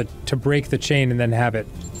don't want to break the chain and then have it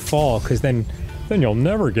fall, because then you'll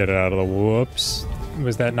never get it out of the whoops.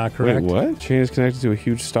 Was that not correct? Wait, what? Chain is connected to a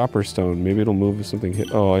huge stopper stone. Maybe it'll move if something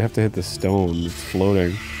hit- oh, I have to hit the stone. It's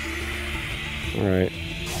floating. Alright.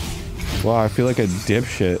 Wow, I feel like a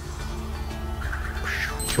dipshit.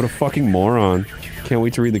 What a fucking moron. Can't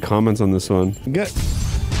wait to read the comments on this one. Get-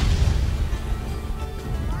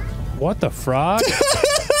 What the frog?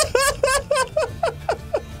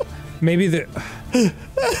 Maybe the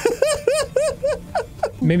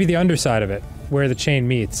underside of it, where the chain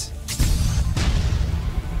meets.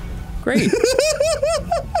 Great.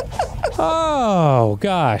 Oh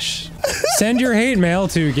gosh. Send your hate mail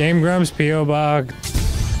to Game Grumps P.O. Box.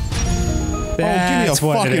 That's give me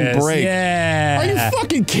a what it fucking is. break. Yeah. Are you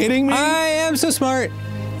fucking kidding me? I am so smart.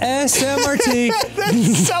 SMRT.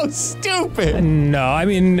 That's so stupid. No, I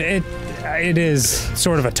mean it is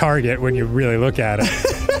sort of a target when you really look at it.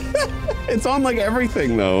 It's on like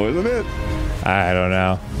everything though, isn't it? I don't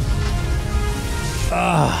know.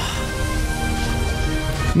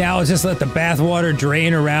 Now just let the bathwater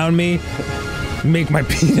drain around me. Make my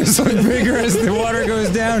penis look bigger as the water goes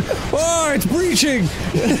down. Oh, it's breaching!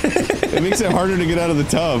 It makes it harder to get out of the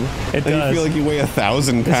tub. It and does. You feel like you weigh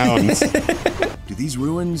 1,000 pounds. Do these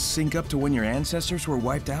ruins sync up to when your ancestors were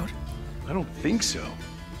wiped out? I don't think so.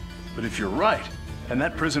 But if you're right, and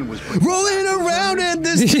that prison was Rolling around at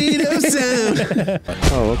the speed of sound!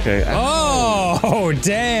 Oh, okay. Oh,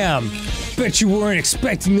 damn! Bet you weren't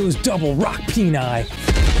expecting those double rock peni.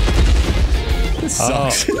 This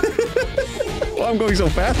sucks. Well, I'm going so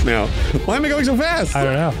fast now. Why am I going so fast? I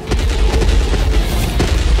don't know.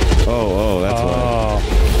 Oh, that's why.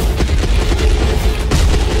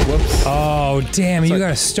 Whoops. Oh, damn, you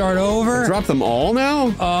gotta start over? Drop them all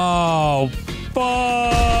now? Oh,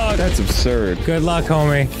 fuck! That's absurd. Good luck,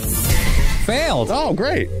 homie. Failed. Oh,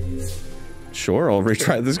 great. Sure, I'll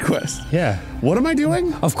retry this quest. Yeah. What am I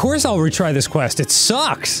doing? Of course I'll retry this quest. It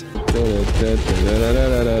sucks.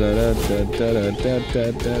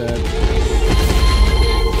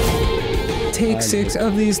 Take 6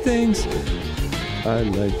 of these things. I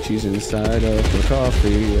like cheese inside of my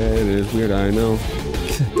coffee. It is weird, I know.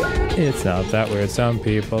 It's not that weird. Some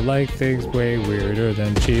people like things way weirder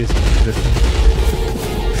than cheese.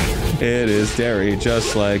 It is dairy,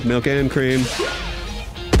 just like milk and cream.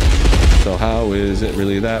 So how is it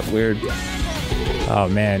really that weird? Oh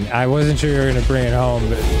man, I wasn't sure you were gonna bring it home,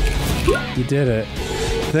 but you did it.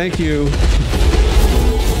 Thank you.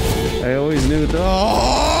 I always knew that.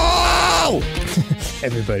 Oh!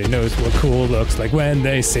 Everybody knows what cool looks like when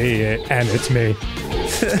they see it, and it's me.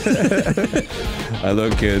 I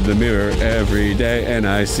look in the mirror every day and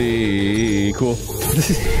I see cool.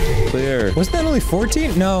 Clear. Wasn't that only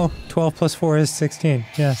 14? No, 12 plus 4 is 16.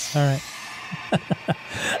 Yes, alright.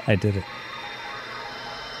 I did it.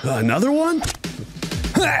 Another one?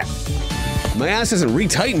 My ass isn't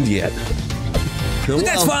retightened yet.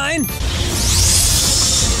 That's fine!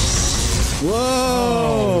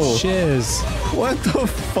 Whoa! Oh, shiz. What the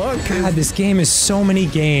fuck? God, this game is so many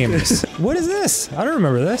games. What is this? I don't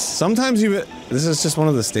remember this. Sometimes you. This is just one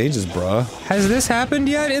of the stages, bruh. Has this happened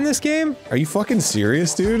yet in this game? Are you fucking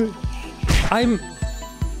serious, dude? I'm...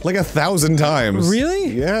 Like 1,000 times. Really?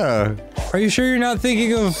 Yeah. Are you sure you're not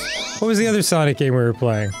thinking of... What was the other Sonic game we were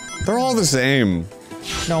playing? They're all the same.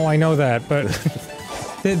 No, I know that, but...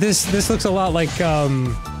 this looks a lot like,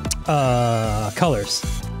 Colors.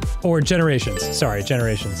 Or Generations. Sorry,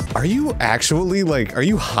 Generations. Are you actually, like, are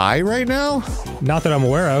you high right now? Not that I'm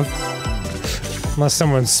aware of. Unless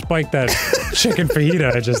someone spiked that chicken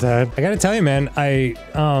fajita I just had. I gotta tell you, man, I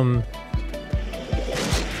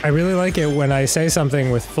really like it when I say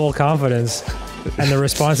something with full confidence, and the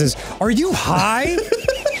response is, "Are you high?"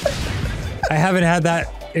 I haven't had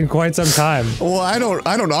that in quite some time. Well, I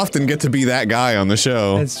don't often get to be that guy on the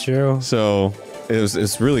show. That's true. So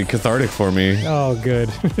it's really cathartic for me. Oh, good.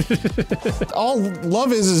 All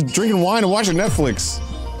love is drinking wine and watching Netflix.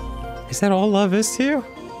 Is that all love is to you?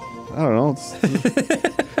 I don't know.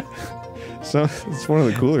 So it's one of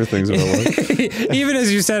the cooler things about life. Even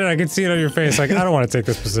as you said it, I could see it on your face. Like, I don't want to take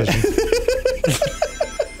this position.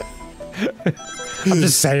 I'm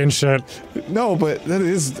just saying shit. No, but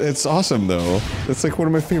it's awesome though. That's like one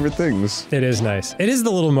of my favorite things. It is nice. It is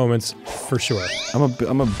the little moments, for sure. I'm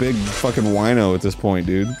a big fucking wino at this point,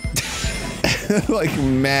 dude. Like,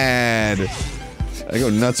 mad. I go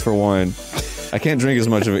nuts for wine. I can't drink as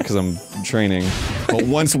much of it because I'm training. But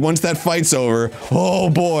once that fight's over, oh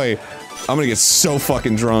boy, I'm gonna get so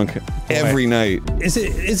fucking drunk every night.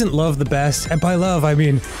 Isn't love the best? And by love, I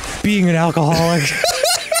mean being an alcoholic.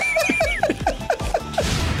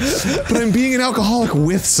 But I'm being an alcoholic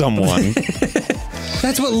with someone.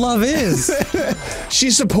 That's what love is.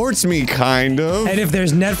 She supports me, kind of. And if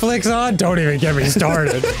there's Netflix on, don't even get me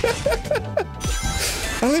started.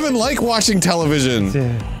 I don't even like watching television.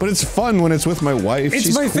 But it's fun when it's with my wife. It's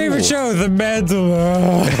She's my cool. favorite show, The Mental.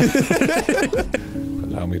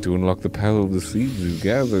 Allow me to unlock the power of the seeds you've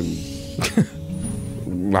gathered.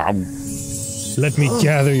 Let me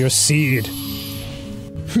gather your seed.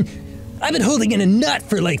 I've been holding in a nut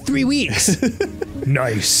for like 3 weeks.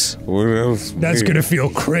 Nice. What else? That's gonna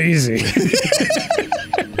feel crazy.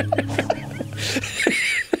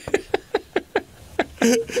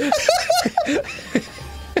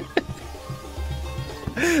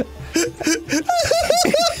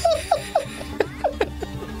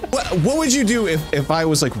 What would you do if I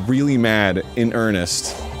was like really mad in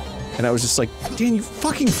earnest and I was just like, Dan, you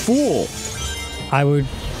fucking fool? I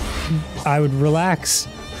would relax,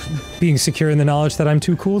 being secure in the knowledge that I'm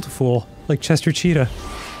too cool to fool, like Chester Cheetah.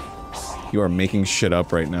 You are making shit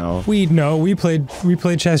up right now. We played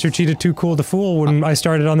Chester Cheetah Too Cool to Fool when I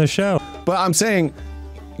started on this show. But I'm saying,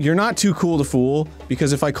 you're not too cool to fool,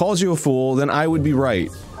 because if I called you a fool, then I would be right.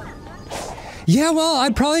 Yeah, well,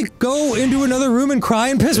 I'd probably go into another room and cry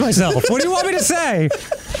and piss myself. What do you want me to say?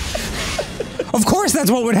 Of course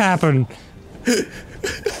that's what would happen.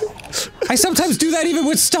 I sometimes do that even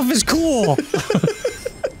when stuff is cool.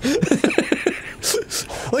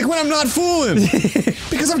 Like when I'm not fooling.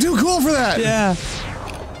 Because I'm too cool for that. Yeah.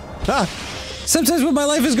 Sometimes when my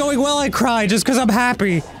life is going well, I cry just because I'm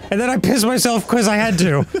happy. And then I piss myself because I had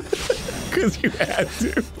to. Because you had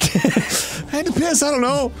to. I had to piss, I don't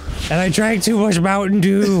know. And I drank too much Mountain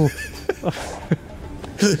Dew.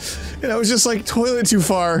 And I was just like, toilet too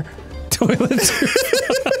far. Toilet too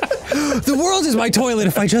far. The world is my toilet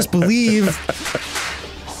if I just believe.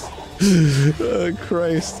 Oh,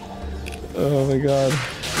 Christ. Oh my god.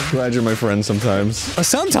 I'm glad you're my friend sometimes.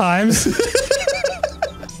 Sometimes.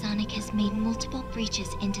 Sonic has made multiple breaches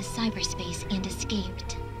into cyberspace and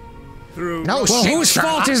escaped. Through No, well, whose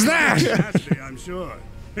fault is that? capacity, I'm sure.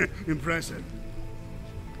 Impressive.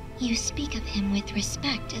 You speak of him with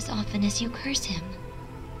respect as often as you curse him.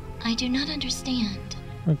 I do not understand.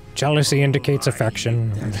 Jealousy indicates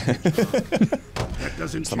affection. That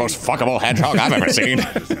doesn't It's the most fuckable hedgehog I've ever seen.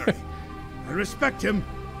 I respect him.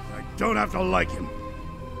 I don't have to like him.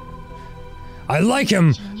 I like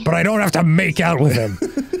him, but I don't have to make out with him.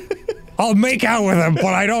 I'll make out with him,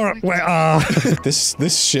 but I don't.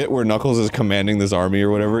 This shit where Knuckles is commanding this army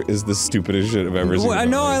or whatever is the stupidest shit I've ever seen. I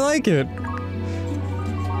know, I like it.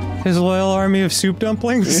 His loyal army of soup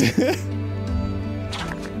dumplings.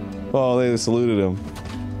 Oh, they saluted him.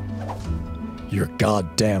 You're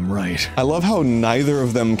goddamn right. I love how neither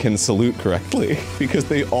of them can salute correctly because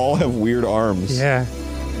they all have weird arms. Yeah.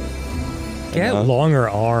 Get longer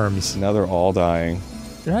arms. Now they're all dying.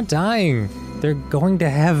 They're not dying. They're going to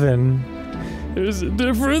heaven. There's a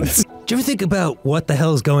difference. Do you ever think about what the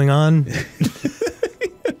hell's going on?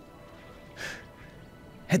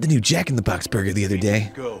 Had the new Jack in the Box burger the other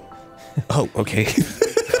day. Go. Oh, okay. You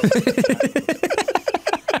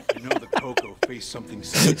know the Coco faced something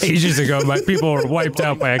serious. Ages ago, my people were wiped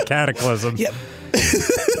out by a cataclysm. Yep.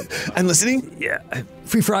 I'm listening. Yeah.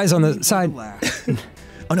 Free fries on the side.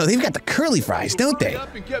 Oh no, they've got the curly fries, don't they?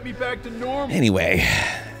 Up and get me back to normal. Anyway.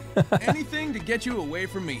 Anything to get you away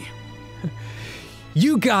from me.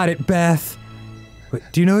 You got it, Beth. Wait,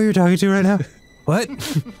 do you know who you're talking to right now? What?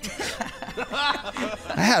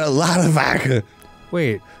 I had a lot of vodka.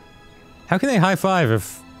 Wait. How can they high five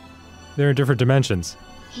if they're in different dimensions?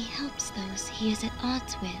 He helps those he is at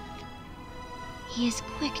odds with. He is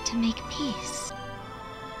quick to make peace.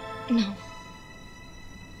 No.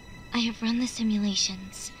 I have run the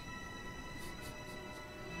simulations.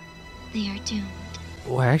 They are doomed.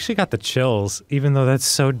 Oh, I actually got the chills, even though that's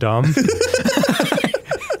so dumb.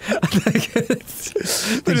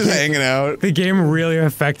 They're just hanging out. The game really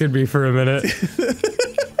affected me for a minute.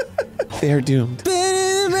 They're doomed.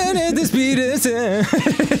 Run at the speed of sound.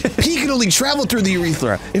 Pee can only travel through the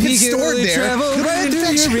urethra. If it's stored there, travel it'll right be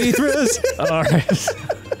an through infection. your urethras.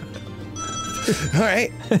 All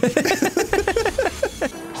right.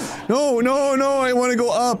 No, no, no, I want to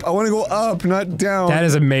go up. I want to go up, not down. That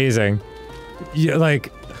is amazing. You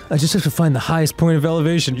like, I just have to find the highest point of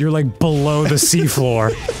elevation. You're like below the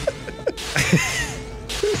seafloor.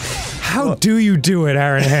 How do you do it,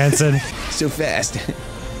 Aaron Hansen? So fast.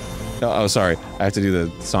 Oh, sorry. I have to do the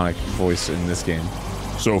Sonic voice in this game.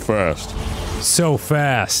 So fast. So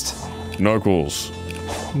fast. Knuckles.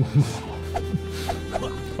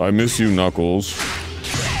 I miss you, Knuckles.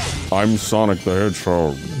 I'm Sonic the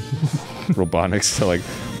Hedgehog. Robotnik's like,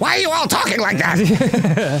 Why are you all talking like that?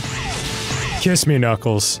 Kiss me,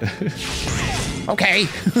 Knuckles. Okay.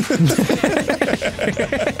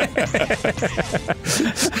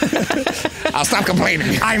 I'll stop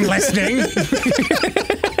complaining. I'm listening.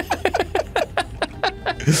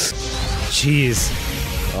 Jeez.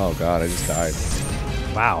 oh god, I just died.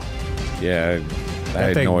 Wow. Yeah, I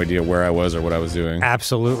had thing- no idea where I was or what I was doing.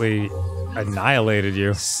 Absolutely annihilated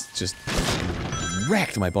you. Just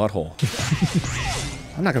wrecked my butthole.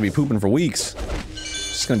 I'm not gonna be pooping for weeks.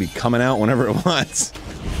 It's just gonna be coming out whenever it wants.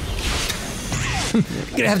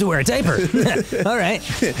 Gonna have to wear a diaper. All right.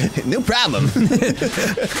 No problem.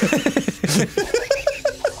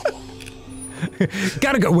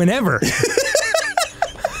 Gotta go whenever.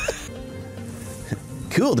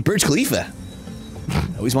 Cool, the Burj Khalifa.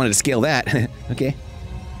 Always wanted to scale that. Okay.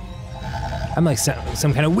 I'm like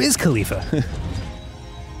some kind of Wiz Khalifa.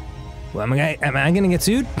 Well, am I gonna get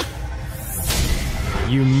sued?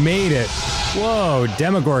 You made it. Whoa,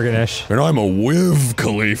 Demogorgon-ish. And I'm a Wiv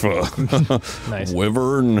Khalifa. Nice.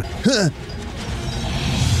 Wyvern.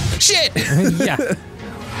 Shit! Yeah.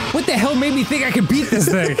 What the hell made me think I could beat this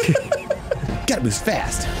thing? Gotta move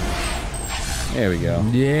fast. There we go.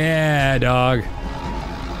 Yeah, dog.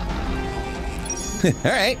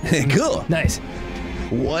 Alright, cool. Nice.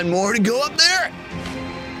 One more to go up there.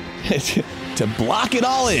 To block it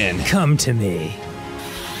all in. Come to me.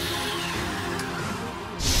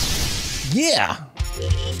 Yeah.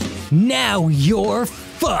 Now you're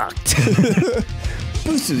fucked.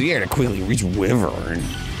 Boost through the air to quickly reach Wyvern.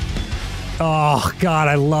 Oh god,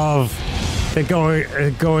 I love that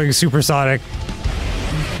going supersonic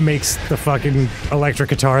makes the fucking electric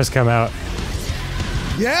guitars come out.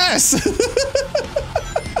 Yes!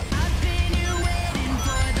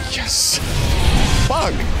 yes!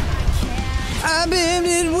 Fuck! I've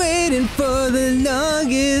been waiting for the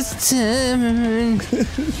longest time.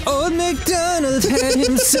 Old MacDonald had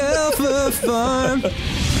himself a farm.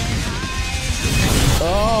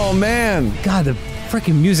 Oh man! God, the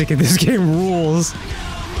freaking music in this game rules.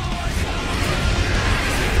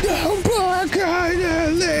 No more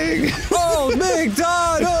cuddling! Old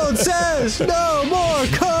MacDonald says no more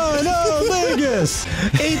cunnilingus.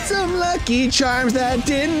 Ate some Lucky Charms that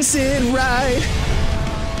didn't sit right.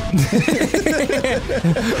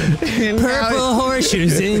 Purple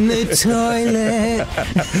horseshoes in the toilet.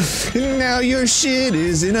 Now your shit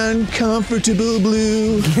is an uncomfortable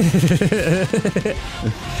blue.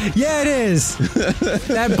 Yeah, it is.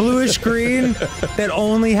 That bluish green that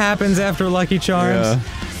only happens after Lucky Charms. Yeah.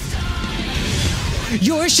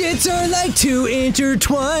 Your shits are like two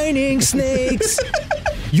intertwining snakes.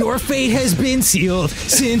 Your fate has been sealed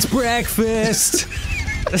since breakfast.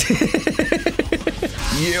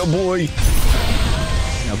 Yeah, boy!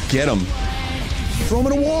 Now get him! Throw him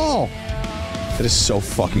in a wall! That is so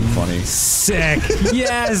fucking funny. Sick.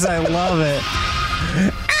 Yes, I love it.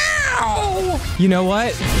 Ow! You know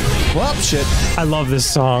what? Well, shit. I love this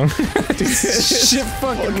song. Shit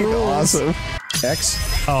fucking rules. Awesome. X.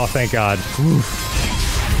 Oh, thank God.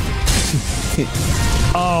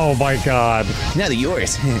 Oh my God. Now they're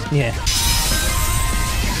yours. Yeah.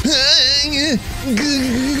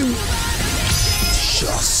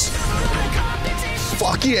 Shucks.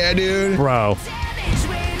 Fuck yeah, dude. Bro.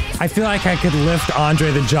 I feel like I could lift Andre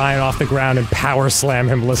the Giant off the ground and power slam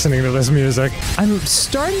him listening to this music. I'm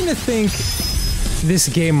starting to think this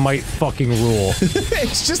game might fucking rule.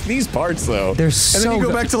 It's just these parts, though. They're and so then you go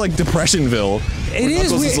good. back to, like, Depressionville. It is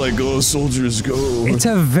Knuckles weird. is like, go, soldiers, go. It's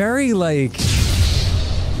a very, like...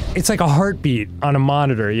 It's like a heartbeat on a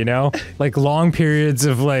monitor, you know? Like long periods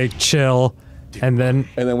of, like, chill, and then...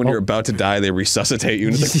 And then when you're about to die, they resuscitate you,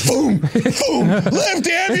 and it's like, boom! Boom! Live,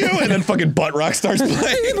 damn you! And then fucking Butt Rock starts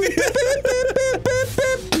playing.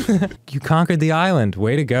 You conquered the island.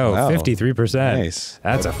 Way to go. Wow. 53%. Nice.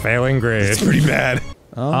 That's a failing grade. It's pretty bad.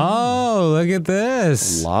 Oh, look at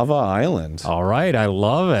this. Lava Island. All right, I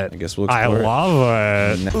love it. I guess we'll I explore it.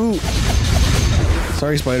 love it. Ooh.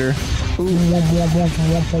 Sorry, Spider.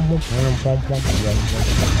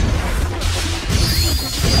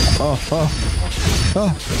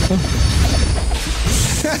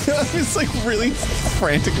 It's like really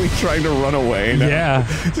frantically trying to run away now. Yeah.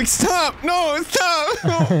 It's like, stop! No, stop!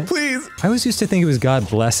 No, please! I always used to think it was God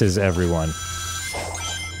blesses everyone.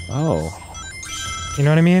 Oh. You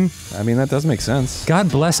know what I mean? I mean, that does make sense.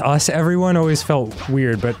 God bless us, everyone always felt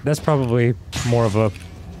weird, but that's probably more of a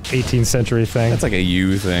 18th century thing. That's like a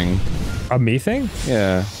you thing. A me thing?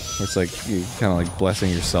 Yeah. It's like, you kind of like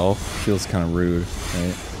blessing yourself. Feels kind of rude,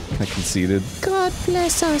 right? Kind of conceited. God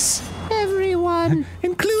bless us, everyone.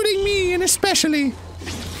 Including me, and especially.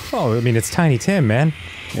 Oh, I mean, it's Tiny Tim, man.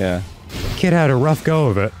 Yeah. Kid had a rough go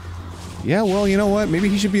of it. Yeah, well, you know what? Maybe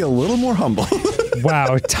he should be a little more humble.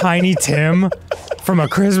 Wow, Tiny Tim from A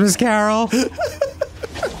Christmas Carol?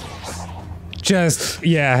 Just,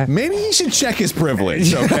 yeah. Maybe he should check his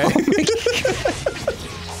privilege, okay?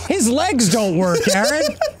 His legs don't work, Aaron!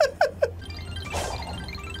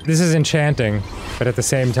 This is enchanting, but at the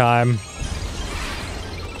same time,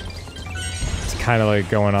 it's kind of like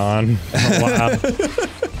going on a while.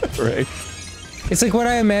 Right. It's like what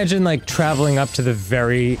I imagine, like, traveling up to the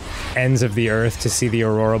very ends of the earth to see the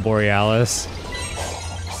Aurora Borealis.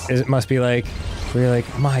 It must be like, where you're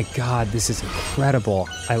like, my god, this is incredible.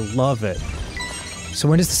 I love it. So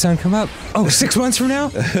when does the sun come up? Oh, 6 months from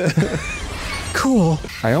now? Cool.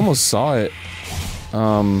 I almost saw it.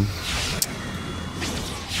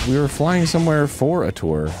 We were flying somewhere for a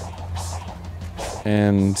tour.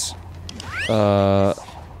 And,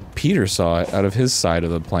 Peter saw it out of his side of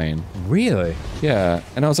the plane. Really? Yeah,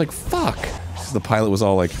 and I was like, fuck! The pilot was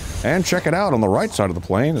all like, and check it out, on the right side of the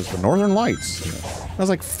plane is the Northern Lights. I was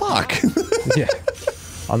like, fuck! Yeah.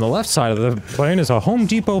 On the left side of the plane is a Home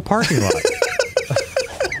Depot parking lot.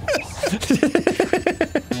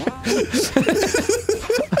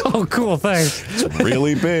 Oh, cool, thanks. It's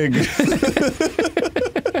really big.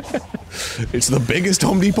 It's the biggest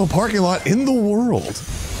Home Depot parking lot in the world.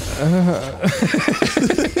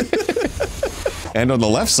 And on the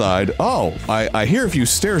left side, oh, I hear if you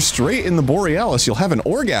stare straight in the Borealis, you'll have an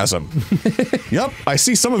orgasm. Yep, I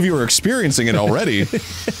see some of you are experiencing it already.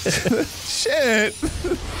 Shit.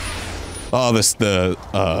 Oh, the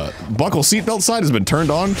buckle seatbelt side has been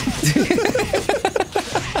turned on.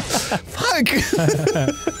 Fuck.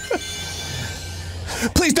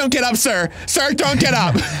 Please don't get up, sir. Sir, don't get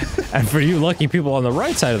up. And for you lucky people on the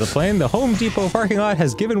right side of the plane, the Home Depot parking lot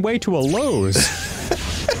has given way to a Lowe's.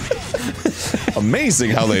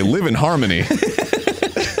 Amazing how they live in harmony.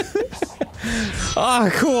 Ah,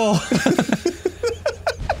 cool.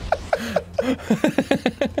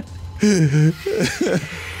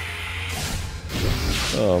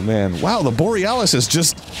 Oh man, wow, the Borealis has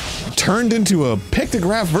just turned into a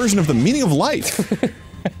pictograph version of the meaning of life.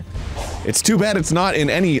 It's too bad it's not in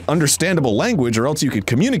any understandable language, or else you could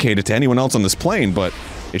communicate it to anyone else on this plane, but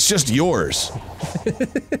it's just yours.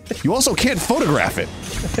 You also can't photograph it.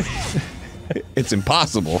 It's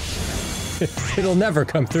impossible. It'll never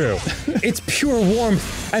come through. It's pure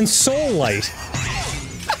warmth and soul light.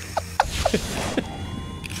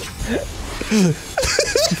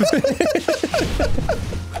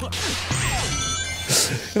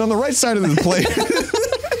 And on the right side of the plane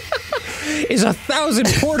is 1,000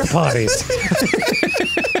 porta potties.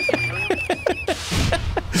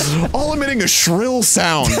 all emitting a shrill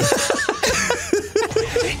sound.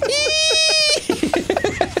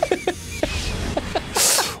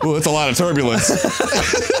 Ooh, that's a lot of turbulence.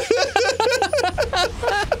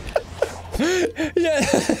 Yeah,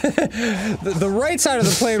 the right side of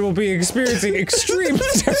the plane will be experiencing extreme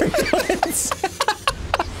turbulence.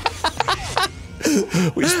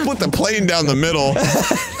 We split the plane down the middle.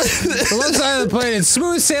 The left side of the plane is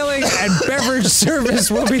smooth sailing, and beverage service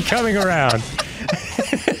will be coming around.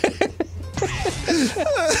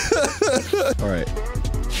 All right.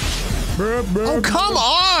 Oh, come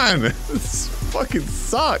on! This fucking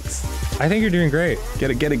sucks. I think you're doing great.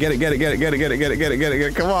 Get it. Come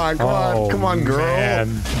on, girl.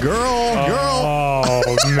 Man. Girl.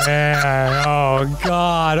 Oh, man. Oh,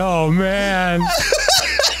 God. Oh, man.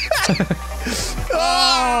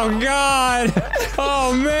 Oh, God.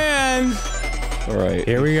 Oh, man. All right.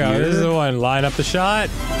 Here we go. This is the one. Line up the shot.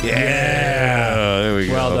 Yeah. There we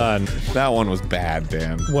go. Well done. That one was bad,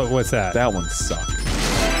 Dan. What's that? That one sucked.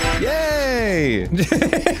 Yay!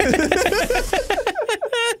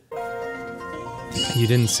 You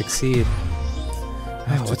didn't succeed.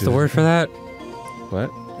 Oh, what's the word for that?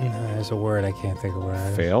 What? No, there's a word. I can't think of what it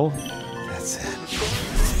is. Fail? That's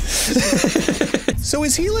it. So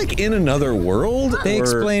is he like in another world? They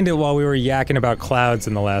explained it while we were yakking about clouds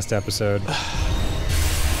in the last episode.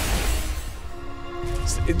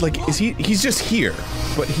 like, is he's just here,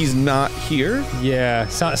 but he's not here? Yeah,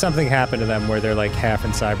 something happened to them where they're like half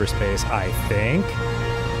in cyberspace, I think.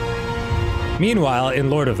 Meanwhile, in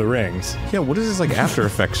Lord of the Rings. Yeah, what is this like After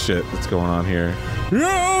Effects shit that's going on here?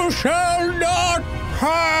 You shall not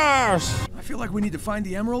pass! I feel like we need to find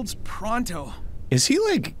the emeralds pronto. Is he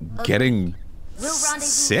like getting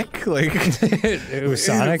sick? Like it was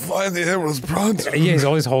Sonic. Find the emeralds pronto. Yeah, he's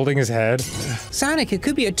always holding his head. Sonic, it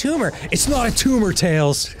could be a tumor. It's not a tumor,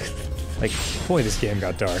 Tails. Like, boy, this game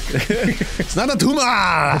got dark. It's not a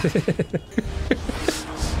tumor.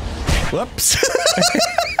 Whoops.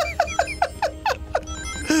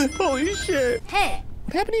 Holy shit. Hey!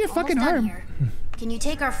 What happened to your fucking arm? Here. Can you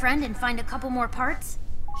take our friend and find a couple more parts?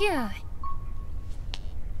 Yeah.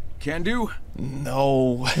 Can do.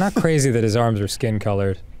 No. Not crazy that his arms are skin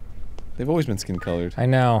colored. They've always been skin colored. I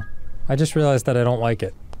know. I just realized that I don't like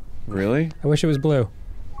it. Really? I wish it was blue.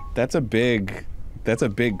 That's a big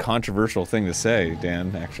controversial thing to say,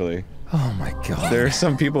 Dan, actually. Oh my god. There are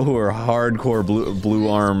some people who are hardcore blue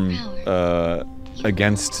arm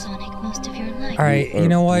against. Alright, you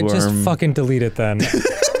know what? Just fucking delete it then.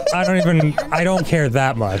 I don't care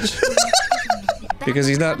that much. Because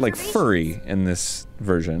he's not like furry in this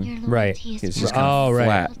version. Right. He's just kind of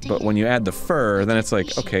flat. But when you add the fur, then it's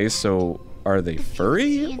like, okay, so are they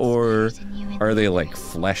furry or are they like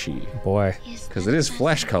fleshy? Boy. Because it is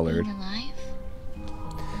flesh colored.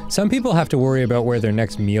 Some people have to worry about where their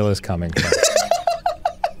next meal is coming from.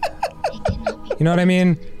 You know what I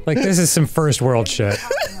mean? Like, this is some first world shit.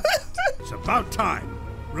 It's about time.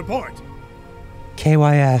 Report.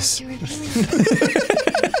 KYS.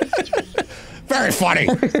 Very funny.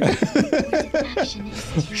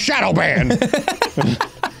 Shadow ban.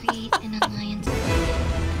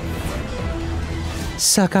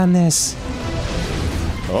 Suck on this.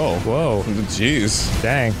 Oh. Whoa. Jeez.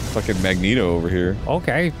 Dang. Fucking Magneto over here.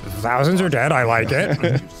 Okay. Thousands are dead. I like it.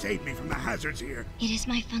 You saved me from the hazards here. It is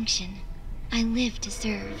my function. I live to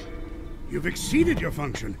serve. You've exceeded your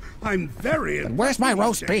function. I'm very impressed. Where's my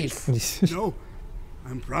roast beef? No,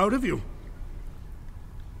 I'm proud of you.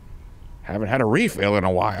 Haven't had a refill in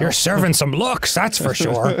a while. You're serving some looks, that's for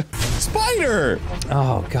sure. Spider!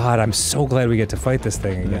 Oh god, I'm so glad we get to fight this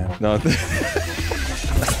thing again. No.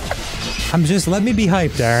 Let me be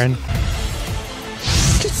hyped, Darren.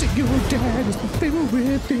 Kissing your dad is my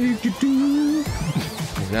favorite thing to do.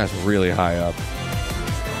 That's really high up.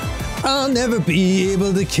 I'll never be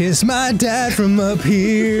able to kiss my dad from up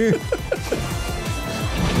here.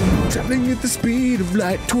 Traveling at the speed of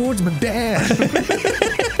light towards my dad.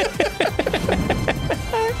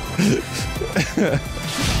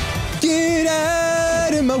 Get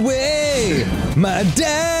out of my way! My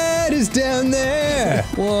dad is down there!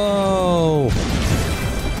 Whoa!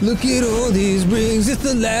 Look at all these rings, it's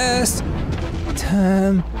the last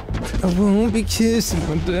time I won't be kissing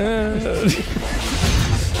my dad.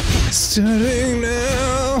 Starting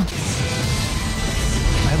now.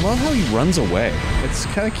 I love how he runs away. It's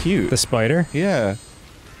kind of cute. The spider? Yeah.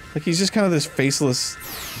 Like he's just kind of this faceless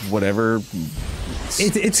whatever.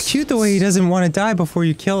 It's cute the way he doesn't want to die before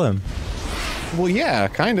you kill him. Well, yeah,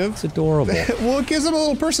 kind of. It's adorable. Well, it gives him a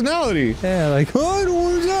little personality. Yeah, like, oh, I don't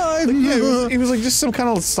want to die. Like, yeah, he was like just some kind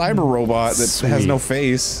of cyber robot that has no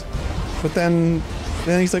face. But then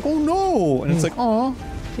he's like, oh no, and it's like, oh,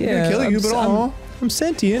 yeah, I'm gonna kill you, but oh, I'm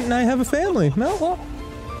sentient and I have a family. No, well.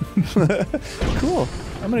 Cool.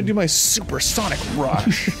 I'm gonna do my supersonic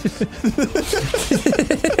rush.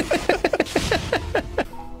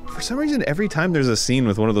 For some reason, every time there's a scene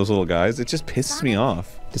with one of those little guys, it just pisses me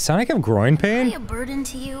off. Does Sonic have groin pain? Am I a burden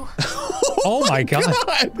to you? Oh my god.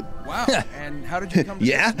 Wow, and how did you come to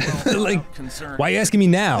Yeah? this? Well, Like, concerned. why are you asking me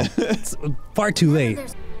now? It's far too late.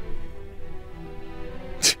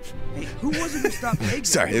 Hey, who was it who stopped Eggman?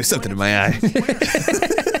 Sorry, there's something in my eye.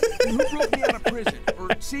 Who broke me out of prison or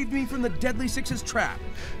saved me from the Deadly Six's trap?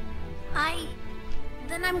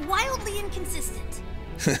 Then I'm wildly inconsistent.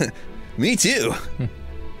 Me too.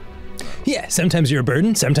 Yeah, sometimes you're a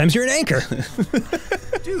burden, sometimes you're an anchor.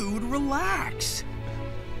 Dude, relax.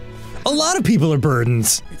 A lot of people are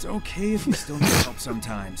burdens. It's okay if you still need help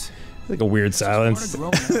sometimes. Like a weird silence.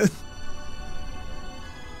 Part of growing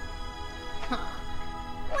up.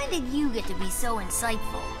 When did you get to be so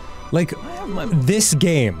insightful? Like, this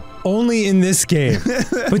game. Only in this game.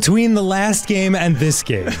 Between the last game and this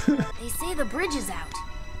game. They say the bridge is out.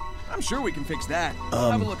 I'm sure we can fix that.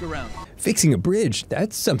 Have a look around. Fixing a bridge,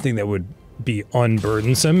 that's something that would be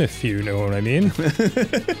unburdensome, if you know what I mean.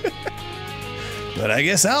 But I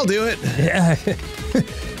guess I'll do it. Yeah.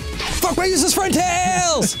 Fuck my useless front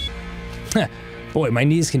tails! Boy, my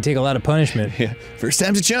knees can take a lot of punishment. Yeah. First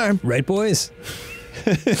time's a charm. Right, boys?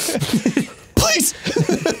 Please!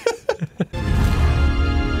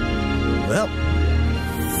 Well.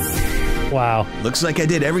 Wow. Looks like I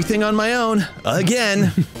did everything on my own.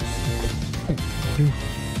 Again.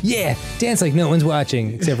 Yeah, dance like no one's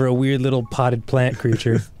watching, except for a weird little potted plant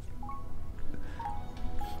creature.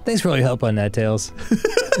 Thanks for all your help on that, Tails.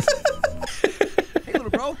 Hey, little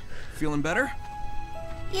bro. Feeling better?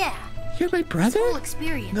 Yeah. You're my brother? This whole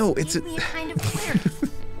experience No, it's gave me a kind of clarity.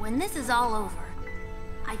 When this is all over,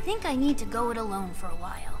 I think I need to go it alone for a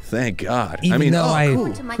while. Thank God. Even I mean,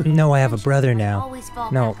 though I have a brother now. Always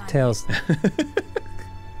fall No, back on Tails.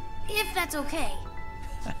 If that's okay.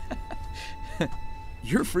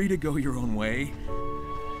 You're free to go your own way.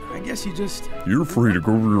 I guess you just... You're free to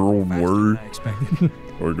go your own way. I expected.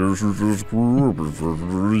 I guess you just grew up and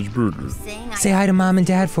figured bigger. Say hi to Mom and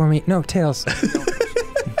Dad for me. No, Tails.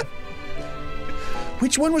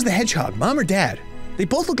 which one was the hedgehog, Mom or Dad? They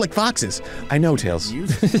both look like foxes. I know, Tails.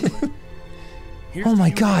 Oh my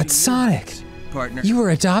God, Sonic! Partner. You were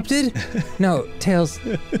adopted? No, Tails.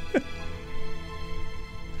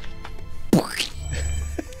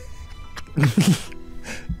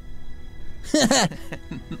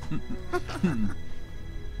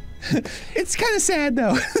 It's kind of sad,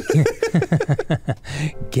 though.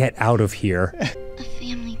 Get out of here. A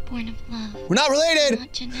family born of love. We're not related!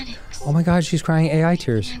 Not genetics. Oh my God, she's crying AI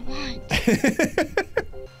tears. I want.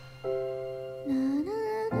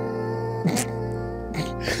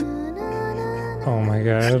 Oh my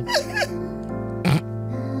God.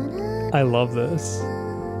 I love this.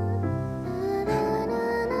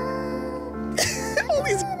 All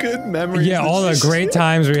these good memories. Yeah, all the great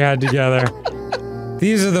times we had together.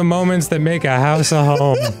 These are the moments that make a house a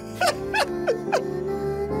home.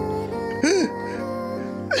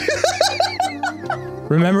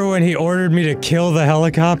 Remember when he ordered me to kill the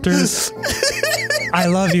helicopters? I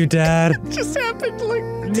love you, Dad. It just happened like...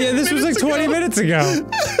 Yeah, this was like 20 minutes ago.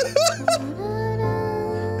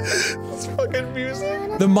 This fucking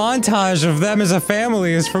music. The montage of them as a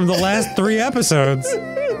family is from the last 3 episodes.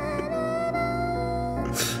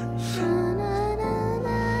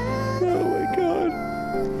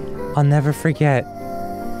 I'll never forget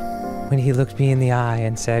when he looked me in the eye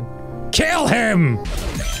and said, "Kill him!"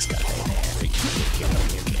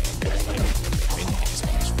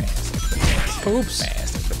 Oops.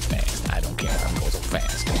 I don't care. I'm going so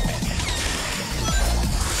fast.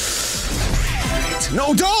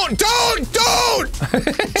 No, don't!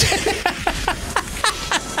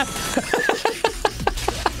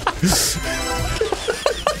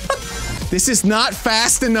 This is not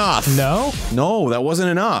fast enough. No? No, that wasn't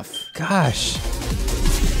enough. Gosh.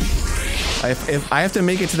 I have to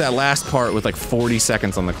make it to that last part with like 40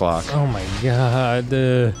 seconds on the clock. Oh my God.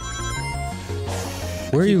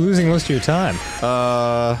 Where are you losing most of your time?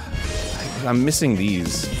 I'm missing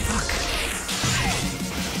these. Fuck.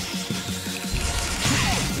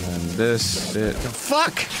 And this bit.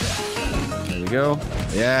 Fuck! There we go.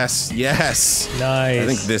 Yes, yes. Nice. I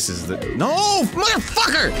think this is the. No!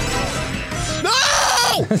 Motherfucker! No!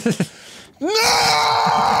 No!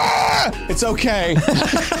 It's okay.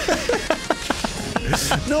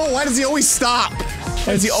 No, why does he always stop?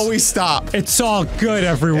 Why does he always stop? It's all good,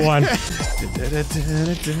 everyone. No,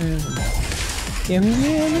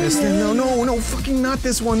 fucking not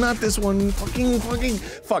this one, fucking, fuck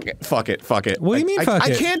it. What do you mean, fuck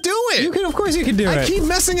it? I can't do it! You can, of course you can do it. I keep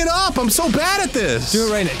messing it up, I'm so bad at this! Do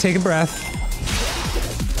it right now, take a breath.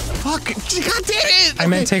 Fuck, god damn it! I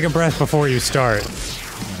meant take a breath before you start.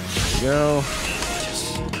 Go.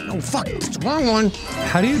 Oh fuck, it's the wrong one.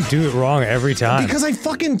 How do you do it wrong every time? Because I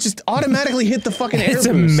fucking just automatically hit the fucking air It's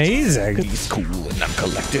boost. amazing. He's cool and I'm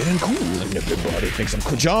collected and cool and everybody thinks I'm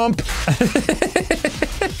cool. Jump!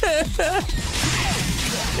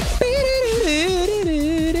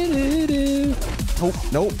 Oh,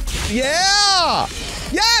 nope. Yeah!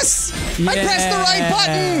 Yes! I pressed the right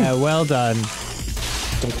button! Well done.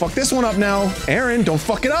 Don't fuck this one up now. Aaron, don't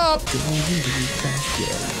fuck it up!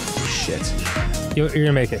 Shit. You're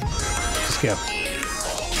gonna make it. Just go.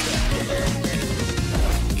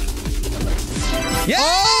 Yeah!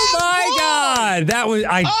 Oh my God! That was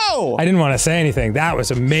I didn't want to say anything. That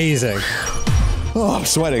was amazing. Oh, I'm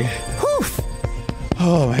sweating. Whew.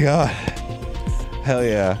 Oh my God. Hell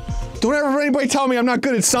yeah. Don't ever anybody tell me I'm not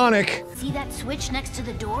good at Sonic. See that switch next to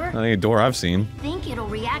the door? Not any door I've seen. I think it'll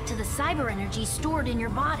react to the cyber energy stored in your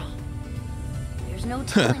body. There's no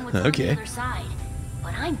telling what's on the other side,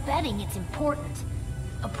 but I'm betting it's important.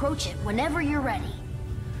 Approach it whenever you're ready.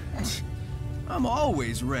 I'm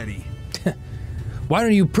always ready. Why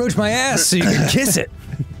don't you approach my ass so you can kiss it?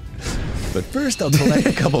 But first, I'll collect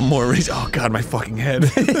a couple more rings. Oh god, my fucking head.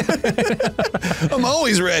 I'm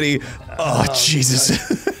always ready. Oh Jesus.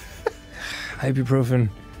 Ibuprofen.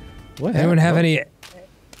 What? Anyone have any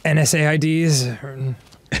NSA IDs?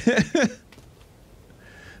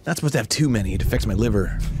 Not supposed to have too many. It affects my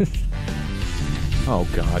liver. Oh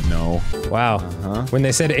god, no. Wow. When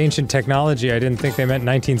they said ancient technology, I didn't think they meant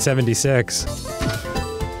 1976.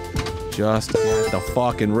 Just get the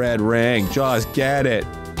fucking red ring. Just get it.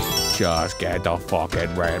 Just get the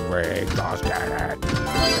fucking red ring. Just get it.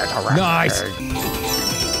 Get the red Nice. ring.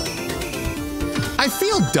 I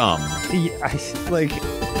feel dumb. Yeah, Like,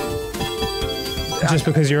 just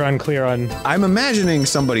because you're unclear on... I'm imagining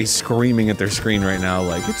somebody screaming at their screen right now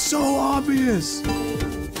like, it's so obvious.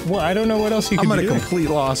 Well, I don't know what else you could I'm be at a doing. complete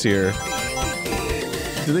loss here.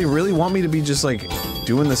 Do they really want me to be just like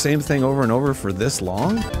doing the same thing over and over for this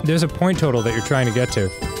long? There's a point total that you're trying to get to.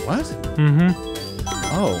 What? Mm-hmm.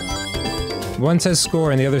 Oh. One says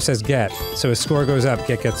score and the other says get. So as score goes up,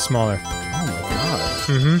 get gets smaller. Oh my god.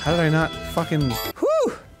 Mm-hmm. How did I not fucking...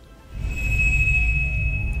 Whew!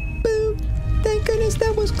 Boom! Thank goodness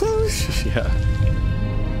that was close. Yeah.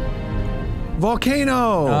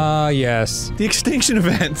 Volcano! Ah, yes. The extinction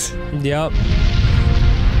event! Yep.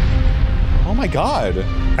 Oh my god.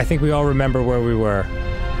 I think we all remember where we were.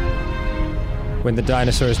 When the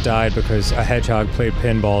dinosaurs died because a hedgehog played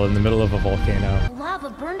pinball in the middle of a volcano. The lava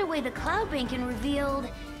burned away the cloud bank and revealed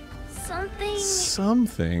something.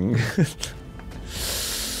 Something.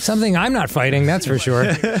 Something I'm not fighting, that's for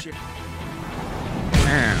sure.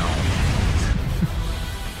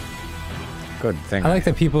 Good thing. I like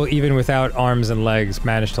that people, even without arms and legs,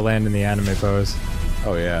 manage to land in the anime pose.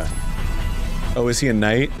 Oh yeah. Oh, is he a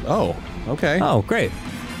knight? Oh, okay. Oh, great.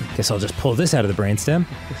 Guess I'll just pull this out of the brainstem.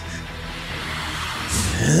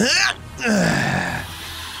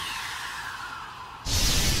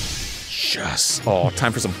 Yes. Oh,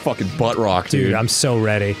 time for some fucking butt rock, dude. Dude, I'm so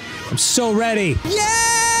ready. I'm so ready!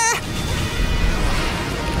 Yeah!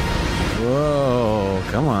 Whoa,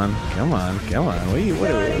 come on, come on, come on. What are you,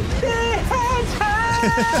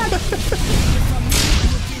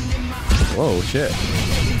 Whoa, shit.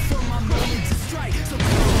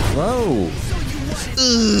 Whoa.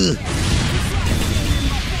 Ugh.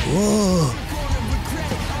 Whoa.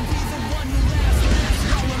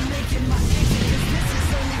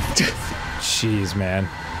 Jeez, man.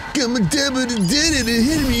 Got my dad but it did it and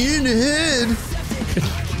hit me in the head.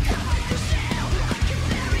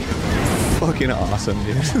 Fucking awesome,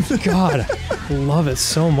 dude. God, I love it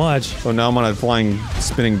so much. So now I'm on a flying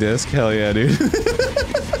spinning disc? Hell yeah, dude.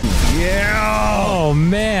 Yeah! Oh,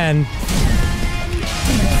 man.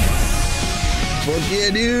 Fuck yeah,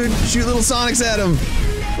 dude. Shoot little Sonics at him.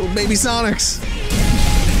 Little baby Sonics.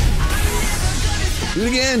 Do it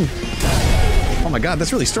again. Oh my god,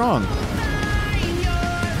 that's really strong.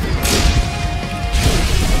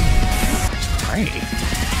 Tiny.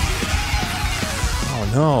 Oh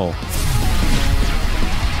no.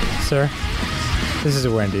 Sir, this is a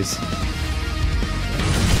Wendy's.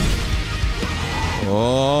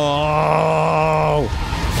 Oh!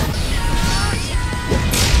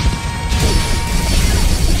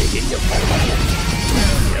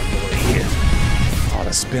 Oh,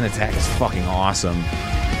 the spin attack is fucking awesome.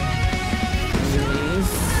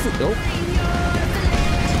 Nope.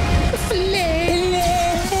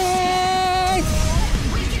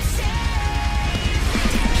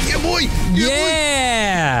 Yeah, boy!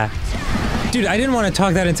 Yeah! Dude, I didn't want to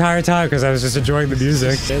talk that entire time because I was just enjoying the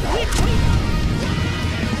music.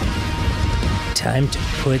 Time to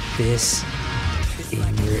put this in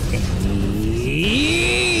your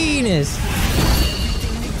anus.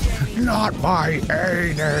 Not my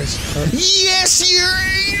anus. Yes, your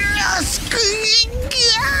anus!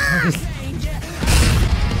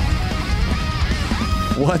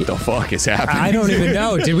 What the fuck is happening? I don't even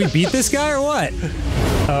know. Did we beat this guy or what?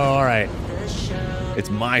 Oh, alright. It's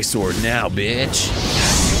my sword now, bitch.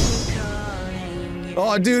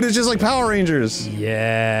 Oh, dude, it's just like Power Rangers.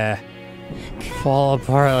 Yeah. Fall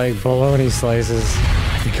apart like bologna slices.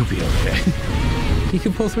 I think he'll be okay. He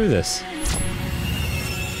can pull through this.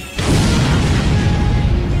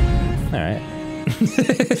 Alright.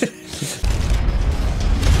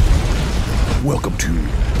 Welcome to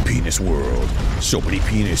Penis World. So many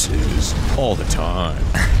penises all the time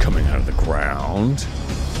coming out of the ground.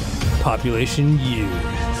 Population U.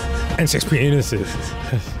 And 6 penises.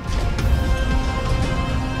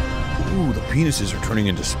 Ooh, the penises are turning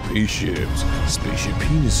into spaceships. Spaceship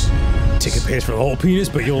penises. Ticket pays for the whole penis,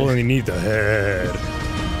 but you'll only need the head.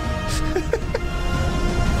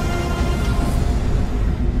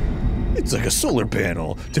 It's It's like a solar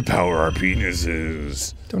panel to power our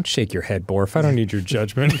penises. Don't shake your head, Borf. I don't need your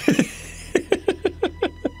judgment.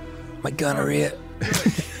 My gonorrhea.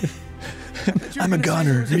 I'm a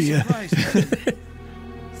gonorrhea.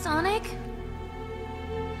 Sonic?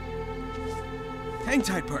 Hang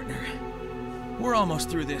tight, partner. We're almost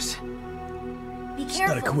through this. Be It's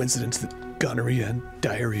careful. not a coincidence that gonorrhea and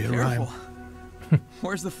diarrhea rhyme.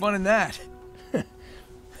 Where's the fun in that?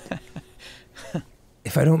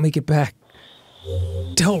 If I don't make it back,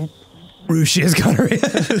 tell Rue she has gonorrhea.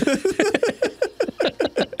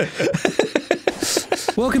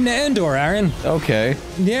 Welcome to Endor, Aaron. Okay.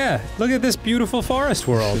 Yeah, look at this beautiful forest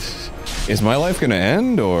world. Is my life gonna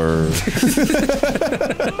end, or?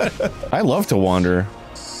 I love to wander.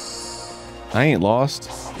 I ain't lost.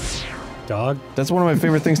 Dog? That's one of my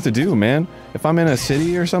favorite things to do, man. If I'm in a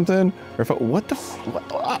city or something, or if I, what the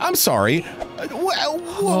I'm sorry.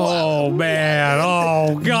 Oh, man.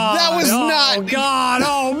 Oh, God. That was not- Oh, God.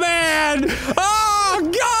 Oh, man.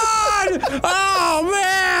 Oh, God. Oh,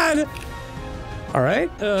 man. All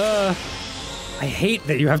right. I hate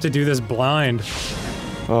that you have to do this blind.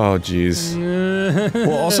 Oh, jeez.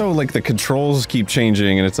 Well, also, like, the controls keep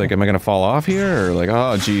changing, and it's like, am I gonna fall off here? Or like,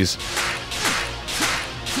 oh, jeez.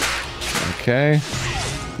 Okay.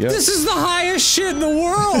 Yep. This is the highest shit in the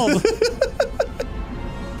world.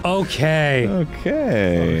 Okay.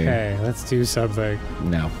 Okay. Okay, let's do something.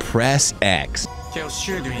 Now press X.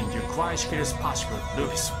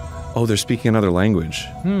 Oh, they're speaking another language.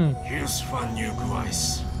 Here's one new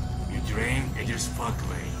device. You drain, it is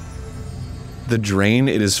fugly. The drain,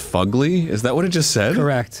 it is fugly? Is that what it just said?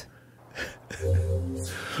 Correct.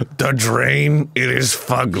 The drain, it is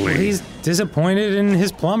fugly. He's disappointed in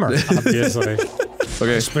his plumber, obviously.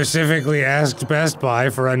 Okay. Specifically asked Best Buy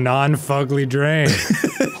for a non-fugly drain.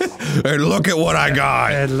 And look at what I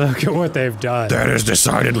got. And look at what they've done. That is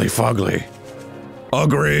decidedly fugly.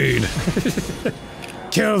 Agreed.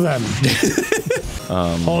 Kill them.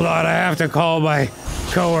 Hold on, I have to call my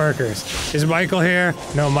co-workers. Is Michael here?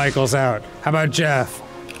 No, Michael's out. How about Jeff?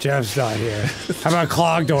 Jeff's not here. How about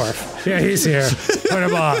Clogdorf? Yeah, he's here. Put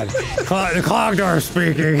him on. Clogdorf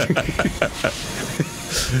speaking.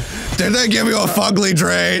 Did they give you a fugly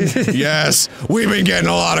drain? Yes. We've been getting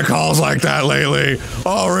a lot of calls like that lately.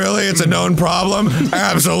 Oh, really? It's a known problem?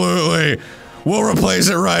 Absolutely. We'll replace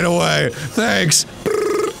it right away. Thanks.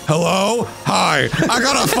 Hello? Hi. I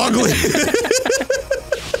got a fugly.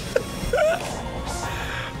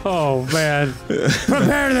 Oh, man.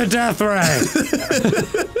 Prepare the death ray.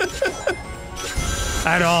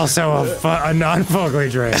 And also a non-fugly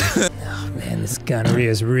drain. Oh, man, this gonorrhea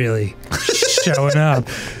is really showing up.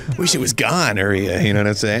 Wish it was gonorrhea, you know what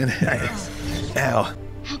I'm saying? Ow.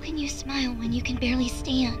 How can you smile when you can barely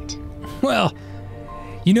stand? Well,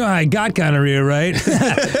 you know how I got gonorrhea, right?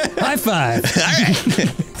 High five.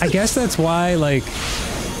 I guess that's why, like,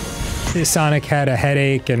 Sonic had a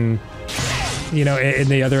headache and, you know, in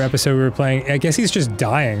the other episode we were playing, I guess he's just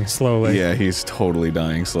dying slowly. Yeah, he's totally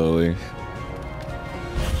dying slowly.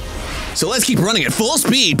 So let's keep running at full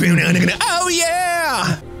speed. Oh,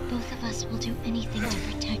 yeah! Both of us will do anything to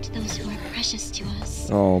protect those who are precious to us.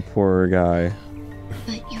 Oh, poor guy.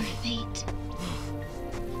 But your fate,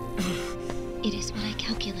 it is what I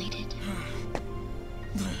calculated.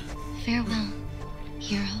 Farewell,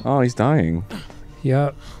 hero. Oh, he's dying.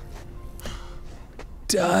 Yep.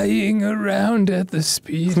 Dying around at the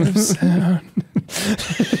speed of sound.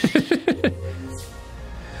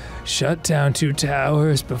 Shut down 2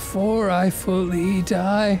 towers before I fully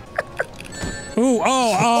die. Ooh, wow.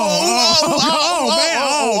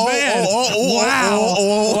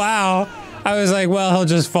 I was like, well, he'll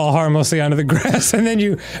just fall harmlessly onto the grass, and then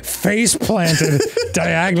you face planted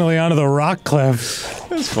diagonally onto the rock cliff.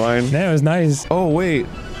 That's fine. Yeah, it was nice. Oh, wait.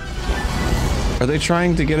 Are they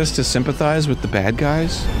trying to get us to sympathize with the bad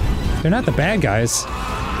guys? They're not the bad guys.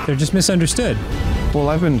 They're just misunderstood. Well,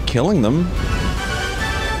 I've been killing them.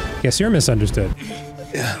 Guess you're misunderstood.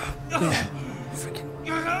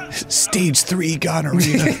 Stage 3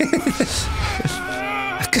 gonorrhea.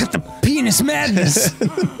 I've got the penis madness.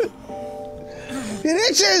 It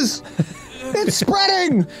itches! It's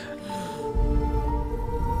spreading!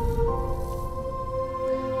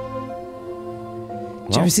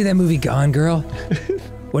 Did you ever see that movie Gone Girl?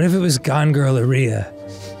 What if it was Gone Girl-aria?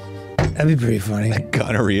 That'd be pretty funny.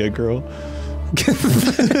 Gonorrhea girl.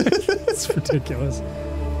 That's ridiculous.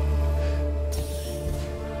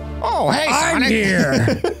 Oh, hey, I'm Sonic. here!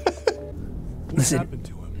 Listen.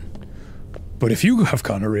 But if you have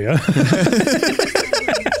gonorrhea...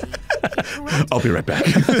 I'll be right back.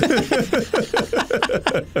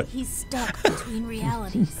 He's stuck between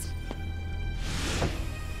realities.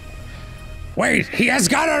 Wait, he has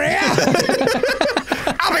gonorrhea!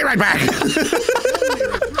 I'll be right back.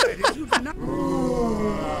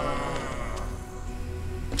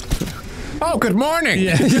 Oh, good morning.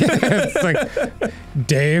 Yeah, it's like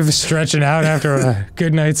Dave stretching out after a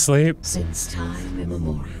good night's sleep. Since time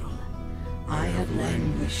immemorial, I have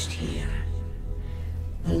languished here.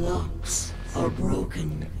 The locks are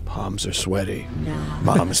broken. Palms are sweaty. Now,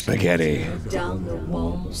 Mom's spaghetti. down the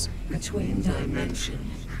walls between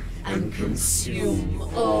dimensions and consume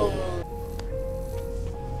all.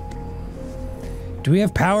 Do we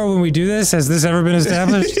have power when we do this? Has this ever been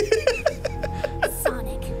established?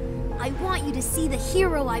 Sonic, I want you to see the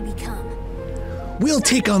hero I become. We'll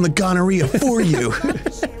take on the gonorrhea for you.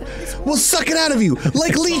 We'll suck it out of you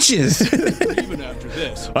like leeches. Even after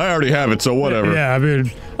this. I already have it, so whatever. Yeah, I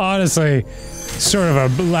mean, honestly, sort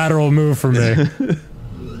of a lateral move for me.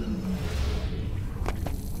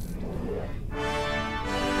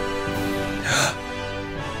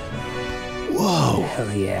 Whoa.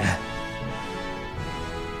 Hell yeah.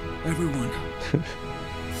 Everyone,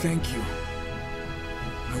 thank you.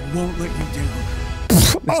 I won't let you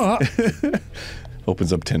down.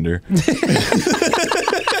 Opens up Tinder.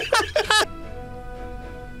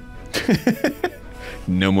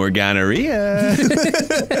 No more gonorrhea.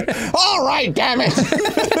 All right, damn it.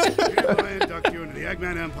 Hereby induct you into the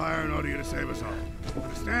Eggman Empire and order you to save us all.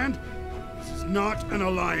 Understand? This is not an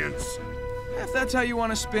alliance. If that's how you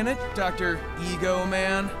want to spin it, Dr. Ego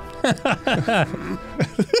Man.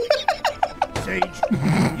 Sage,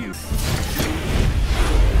 you.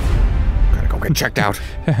 Gotta go get checked out.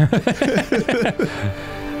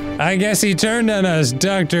 I guess he turned on us,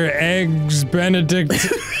 Dr. Eggs Benedict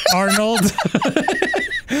Arnold.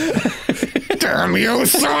 Damn you,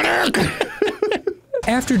 Sonic!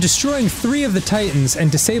 After destroying 3 of the Titans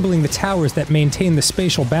and disabling the towers that maintain the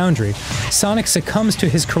spatial boundary, Sonic succumbs to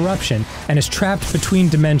his corruption and is trapped between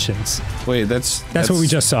dimensions. Wait, that's what we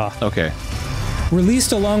just saw. Okay.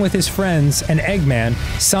 Released along with his friends and Eggman,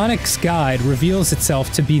 Sonic's guide reveals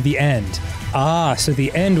itself to be the end. Ah, so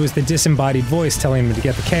the end was the disembodied voice telling him to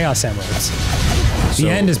get the Chaos Emeralds. The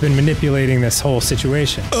end has been manipulating this whole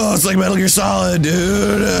situation. Oh, it's like Metal Gear Solid,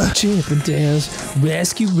 dude. Chip and Dale's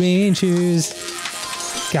Rescue Rangers.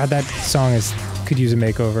 God, that song could use a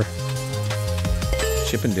makeover.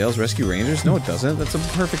 Chip and Dale's Rescue Rangers? No, it doesn't. That's a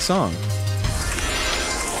perfect song.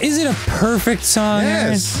 Is it a perfect song?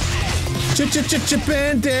 Yes. Chip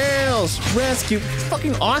and Dale's Rescue. It's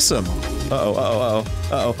fucking awesome. Oh,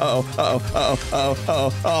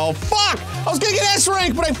 fuck! I was gonna get S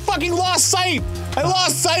rank, but I fucking lost sight! I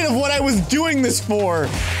lost sight of what I was doing this for!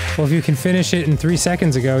 Well, if you can finish it in 3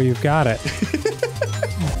 seconds ago, you've got it.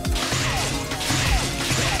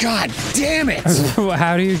 God damn it!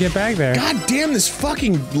 How do you get back there? God damn this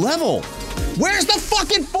fucking level! Where's the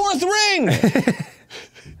fucking 4th ring?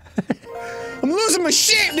 I'm losing my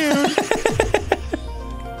shit, dude!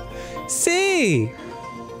 See?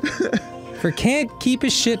 For can't keep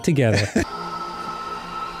his shit together.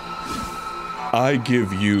 I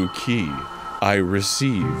give you key. I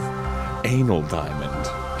receive anal diamond.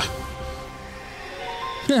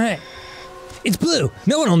 It's blue.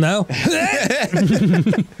 No one will know. They'll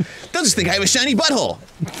just think I have a shiny butthole.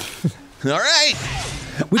 All right.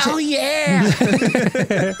 Oh yeah.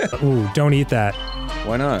 Ooh, don't eat that.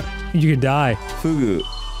 Why not? You could die. Fugu.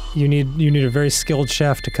 You need a very skilled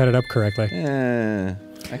chef to cut it up correctly.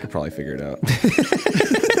 I could probably figure it out.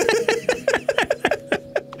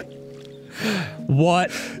 What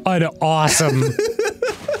an awesome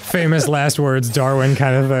famous last words Darwin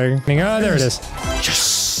kind of thing. Oh, there it is.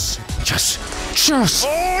 Yes.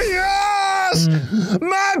 Oh yes!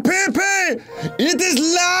 My pee-pee! It is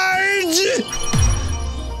large!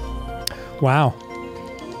 Wow.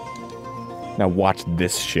 Now watch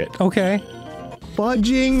this shit. Okay.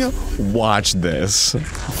 Fudging. Watch this.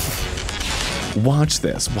 Watch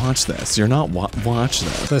this. Watch this. You're not watch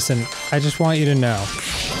this. Listen, I just want you to know,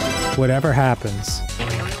 whatever happens,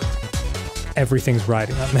 everything's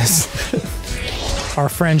riding on this. Our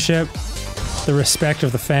friendship, the respect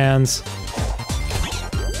of the fans.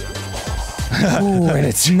 Ooh, and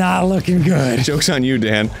it's not looking good. Joke's on you,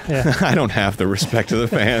 Dan. Yeah. I don't have the respect of the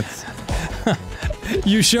fans.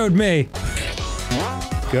 You showed me.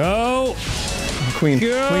 Go. Queen.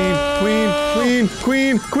 Go. Queen.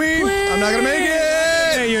 I'm not gonna make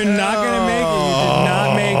it. Yeah, you're not gonna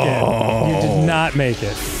make it. You did not make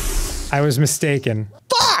it. I was mistaken.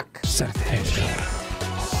 Fuck! Son of a hedgehog.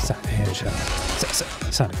 Son of a hedgehog.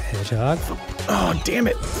 Son of a hedgehog. Oh, damn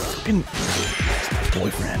it. Fucking.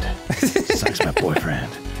 Boyfriend. Sucks my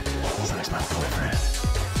boyfriend. Sucks my boyfriend.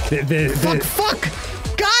 Fuck!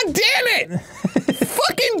 God damn it!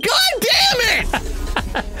 Fucking god damn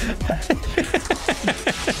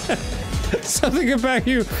Something about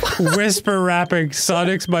you whisper rapping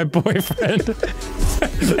Sonic's my boyfriend.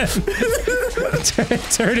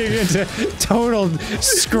 Turning into total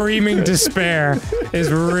screaming despair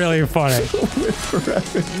is really funny. Whisper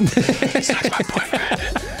rapping. Sonic's my boyfriend.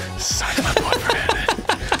 Sonic's my boyfriend.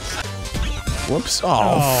 Whoops.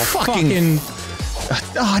 Oh, fucking.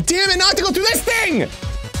 Oh, damn it, not to go through this thing!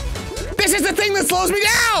 This is the thing that slows me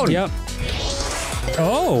down! Yep.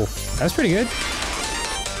 Oh, that's pretty good.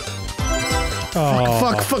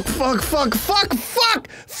 Oh.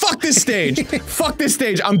 Fuck this stage. Fuck this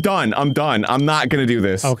stage. I'm done. I'm not gonna do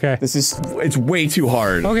this. Okay. It's way too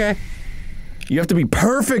hard. Okay. You have to be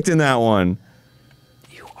perfect in that one.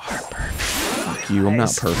 You are perfect. Fuck you, I'm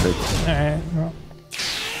not perfect. Alright, well.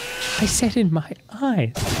 I said in my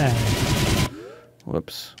eyes.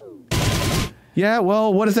 Whoops. Yeah,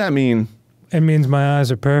 well, what does that mean? It means my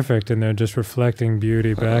eyes are perfect and they're just reflecting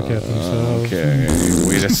beauty back at themselves. Okay,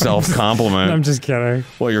 way to self-compliment. I'm just kidding.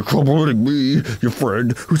 Well, you're complimenting me, your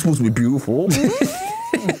friend, who's supposed to be beautiful.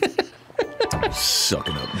 Suck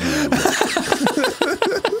it up,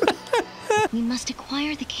 dude. We must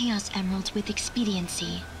acquire the Chaos Emeralds with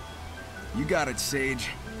expediency. You got it, Sage.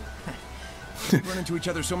 We've run into each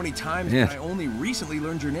other so many times, and I only recently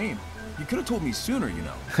learned your name. You could have told me sooner, you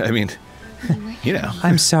know. I mean, you know.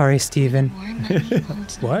 I'm sorry, Steven.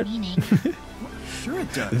 What? Sure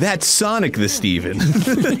it does. That's Sonic the Steven.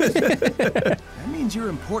 That means you're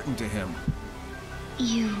important to him.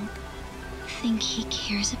 You think he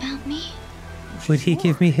cares about me? Would he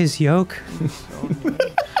give me his yoke?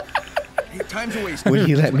 Hey, time's a waste. Would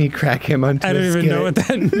he let me crack him onto I don't even know what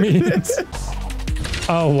that means.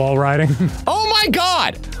 Oh, wall riding. Oh my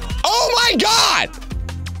god! Oh my god!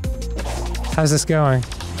 How's this going?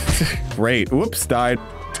 Great. Whoops, died.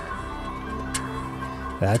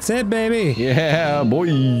 That's it, baby. Yeah, boy.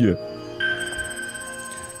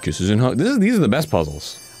 Kisses and hugs. These are the best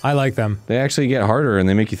puzzles. I like them. They actually get harder and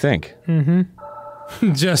they make you think.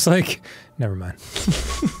 Mm-hmm. Just like... Never mind.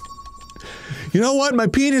 You know what? My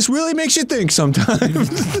penis really makes you think sometimes.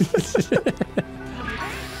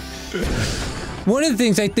 One of the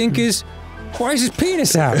things I think is, why is his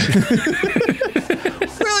penis out?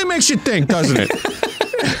 Really makes you think, doesn't it?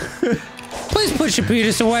 Please put your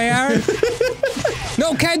penis away, Aaron.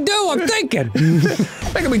 No can do, I'm thinking.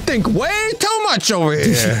 Making me think way too much over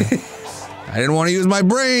here. I didn't want to use my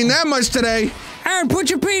brain that much today. Aaron, put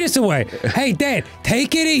your penis away. Hey, Dad,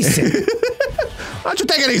 take it easy. Why don't you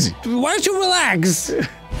take it easy? Why don't you relax?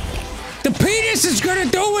 The penis is gonna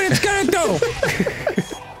do what it's gonna do.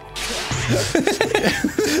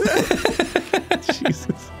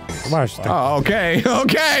 Jesus. Oh, okay.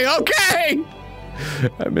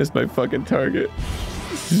 I missed my fucking target.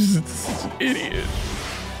 Such an idiot.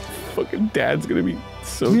 Fucking dad's gonna be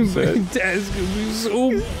so sad. Dad's gonna be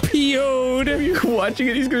so PO'd. You're watching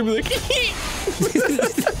it, he's gonna be like,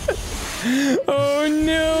 oh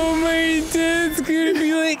no, my dad's gonna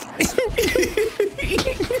be like.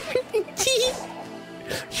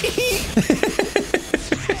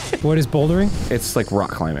 What is bouldering? It's like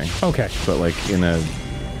rock climbing. Okay. But like in a...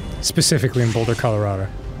 Specifically in Boulder, Colorado.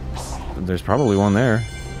 There's probably one there.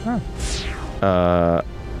 Oh. I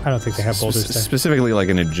don't think they have boulders there. Specifically like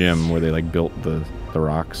in a gym where they like built the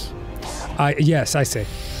rocks. Yes, I see.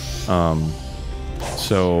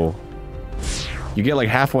 So you get like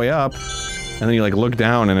halfway up and then you like look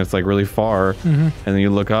down and it's like really far and then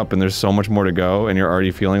you look up and there's so much more to go and you're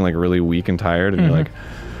already feeling like really weak and tired and you're like,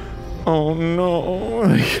 oh no.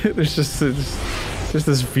 Like, there's just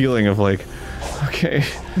this feeling of like, okay.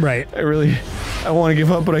 Right. I want to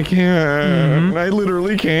give up, but I can't. I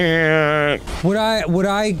literally can't. What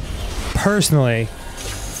I personally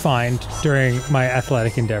find during my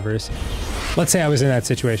athletic endeavors, let's say I was in that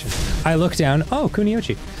situation. I look down, oh,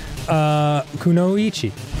 Kunoichi.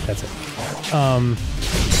 Kunoichi, that's it.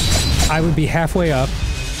 I would be halfway up,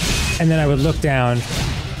 and then I would look down,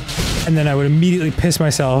 and then I would immediately piss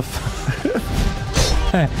myself.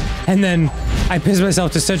 And then I piss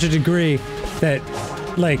myself to such a degree that,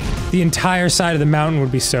 like, the entire side of the mountain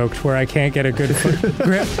would be soaked where I can't get a good foot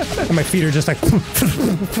grip, and my feet are just like,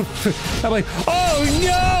 I'm like, oh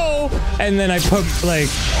no! And then I put, like,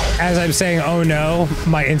 as I'm saying, oh no,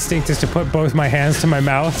 my instinct is to put both my hands to my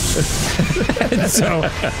mouth. And so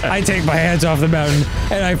I take my hands off the mountain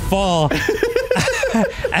and I fall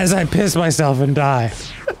as I piss myself and die.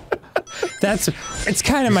 It's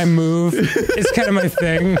kind of my move. It's kind of my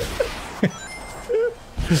thing.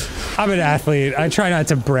 I'm an athlete. I try not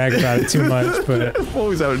to brag about it too much, but... I'm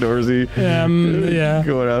always outdoorsy. Yeah.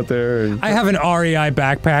 Going out there and... I have an REI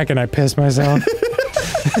backpack and I piss myself.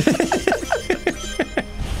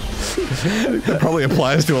 That probably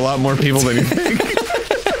applies to a lot more people than you think.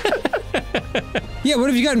 Yeah, what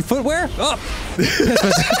have you got in footwear? Oh!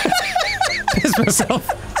 Piss myself.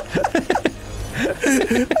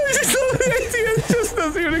 It just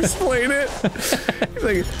doesn't even explain it. He's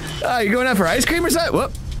like, you going out for ice cream or something?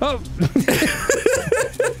 Whoop. Oh.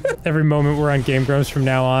 Every moment we're on Game Grumps from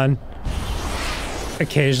now on,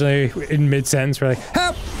 occasionally in mid-sentence we're like,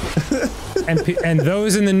 help! and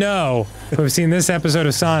those in the know who have seen this episode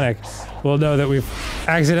of Sonic will know that we've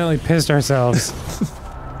accidentally pissed ourselves,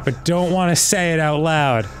 but don't want to say it out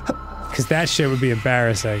loud, because that shit would be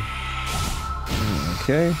embarrassing.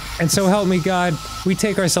 Okay. And so help me God, we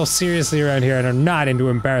take ourselves seriously around here and are not into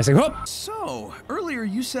embarrassing. Whoop! So, earlier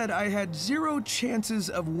you said I had 0 chances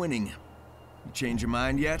of winning. You change your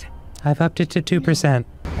mind yet? I've upped it to 2%.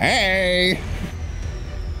 Hey!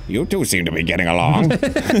 You two seem to be getting along.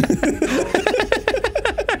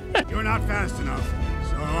 You're not fast enough,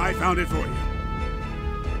 so I found it for you.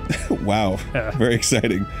 Wow. Very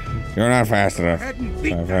exciting. You're not fast enough. Go ahead and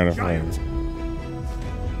beat I've that had a giant. friend.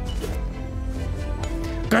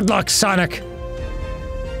 Good luck, Sonic!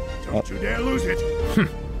 Don't you dare lose it.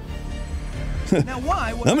 Now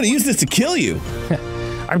why? I'm gonna use this to kill you.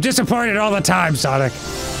 I'm disappointed all the time, Sonic.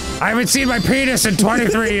 I haven't seen my penis in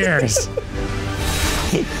 23 years.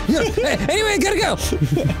 Anyway, gotta go.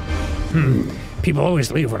 People always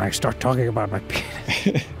leave when I start talking about my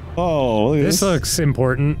penis. Oh, look at This looks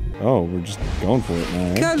important. Oh, we're just going for it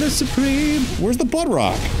now. Color Supreme. Where's the Blood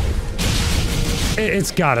Rock?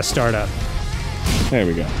 It's gotta start up. There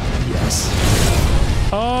we go. Yes.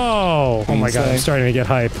 Oh my god, I'm starting to get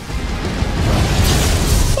hype.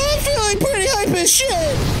 I'm feeling pretty hype as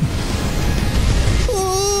shit.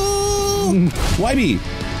 Ooh. YB.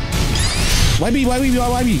 YB.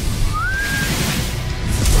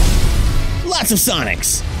 Lots of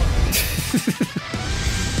Sonics.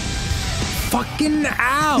 Fucking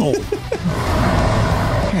ow!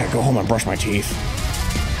 I gotta go home and brush my teeth.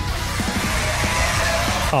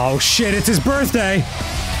 Oh shit, it's his birthday!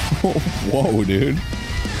 Whoa, dude.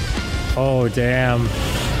 Oh damn.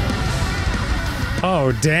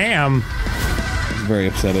 Oh damn. It's very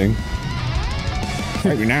upsetting.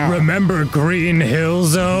 Maybe now. Remember Green Hill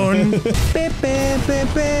Zone?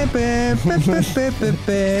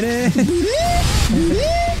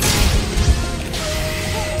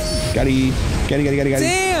 Gotti.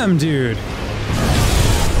 Damn, dude.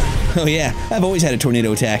 Oh yeah, I've always had a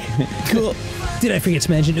tornado attack. Cool. Did I forget to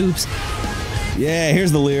mention oops? Yeah,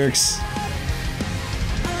 here's the lyrics.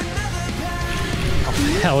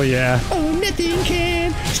 Hell yeah. Oh, nothing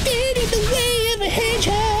can stand in the way of a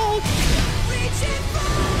hedgehog.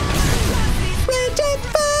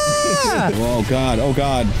 Oh god, oh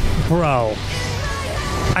god. Bro.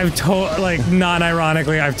 I've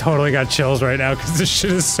non-ironically, I've totally got chills right now because this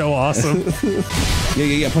shit is so awesome.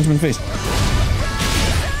 Yeah, punch him in the face.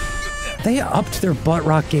 They upped their butt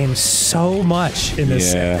rock game so much in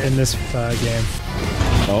this game.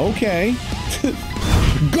 Okay.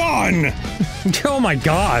 Gone! Oh my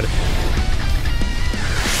god.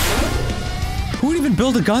 Who would even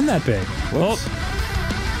build a gun that big? Whoops.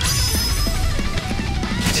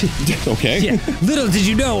 Okay. Yeah. Little did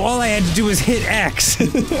you know, all I had to do was hit X.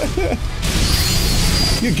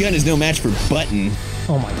 Your gun is no match for Button.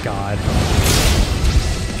 Oh my god.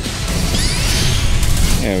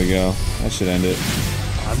 There we go. That should end it.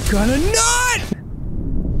 I'm gonna not!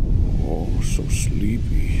 Oh, so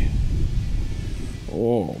sleepy.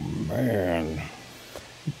 Oh, man.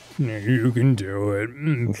 You can do it.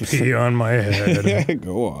 Pee on my head.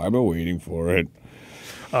 Go on, I've been waiting for it.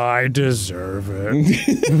 I deserve it.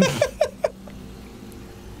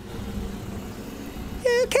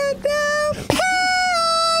 You can now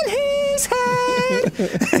pat his head.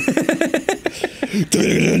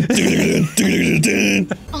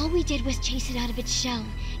 All we did was chase it out of its shell.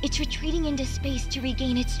 It's retreating into space to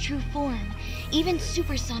regain its true form. Even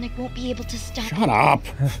Supersonic won't be able to stop it. Shut up!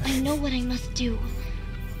 I know what I must do.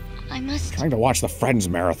 I must Trying to watch the Friends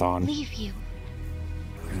marathon. leave you.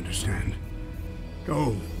 I understand.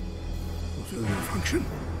 Go. Fulfill your function.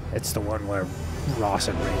 It's the one where Ross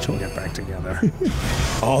and Rachel get back together.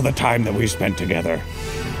 All the time that we spent together.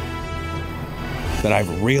 That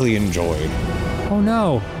I've really enjoyed. Oh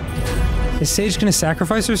no. Is Sage gonna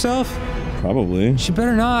sacrifice herself? Probably. She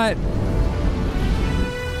better not.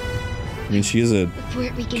 I mean, she is a Before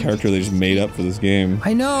it regains character they just made up for this game.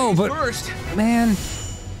 I know, but First. man.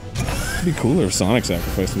 It'd be cooler if Sonic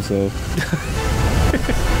sacrificed himself.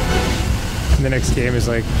 And the next game is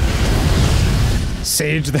like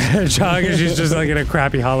Sage the Hedgehog, and she's just like in a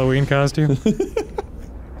crappy Halloween costume.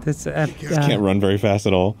 That's Can't run very fast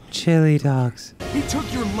at all. chili dogs. He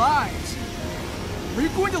took your lives. Are you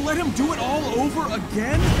going to let him do it all over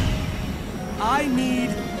again? I need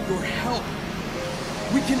your help.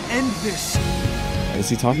 We can end this. Is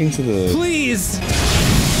he talking to the... Please!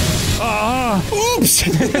 Oops!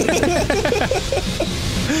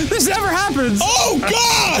 This never happens! Oh,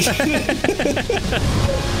 God!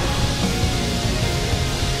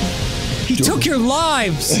 He took your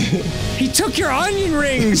lives! He took your onion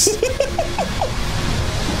rings!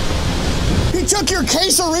 He took your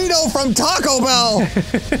quesarito from Taco Bell!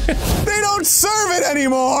 They don't serve it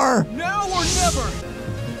anymore! Now or never!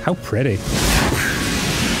 How pretty.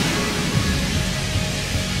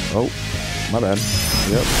 Oh, my bad.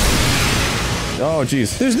 Yep. Oh,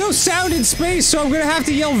 jeez. There's no sound in space, so I'm gonna have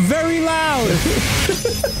to yell very loud!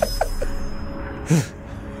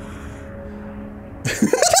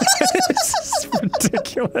 This is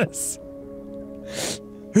ridiculous.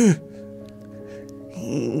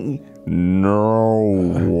 No,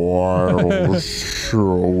 I'll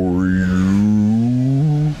show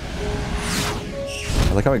you.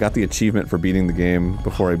 I like how I got the achievement for beating the game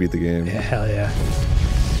before I beat the game. Yeah, hell yeah.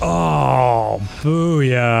 Oh,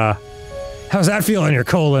 booyah. How's that feel on your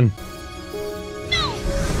colon?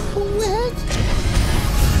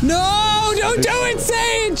 No, don't do it,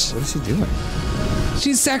 Sage! What is she doing?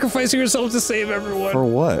 She's sacrificing herself to save everyone. For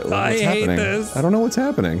what? What's I hate happening? this. I don't know what's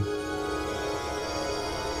happening.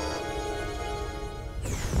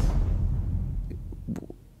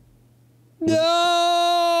 No!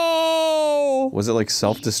 Was it like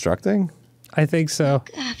self-destructing? I think so.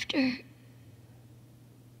 After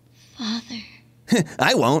Father.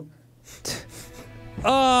 I won't.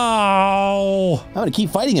 Oh! I'm gonna keep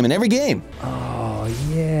fighting him in every game. Oh,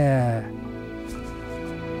 yeah.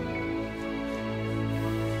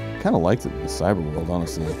 Kind of liked it in the cyber world,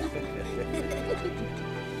 honestly.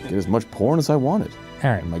 Get as much porn as I wanted. All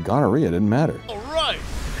right. And my gonorrhea didn't matter. All right.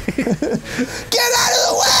 Get out of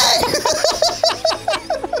the way!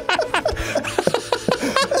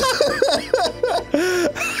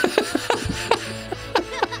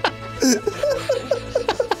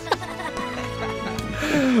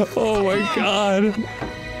 Oh my god.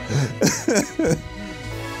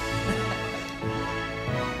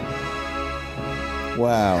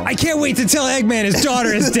 Wow. I can't wait to tell Eggman his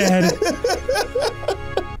daughter is dead.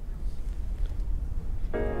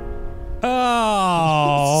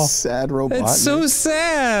 Oh. Sad robot. It's so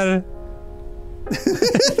sad.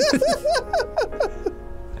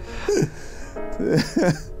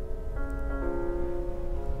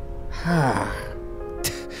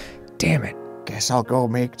 Damn it. Guess I'll go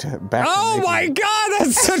back Oh my god,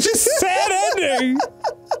 that's such a sad ending.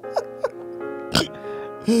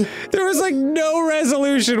 There was like no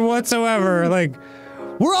resolution whatsoever. Like,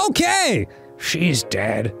 we're okay. She's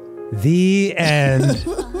dead. The end.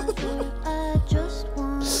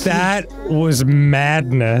 That was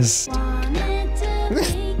madness.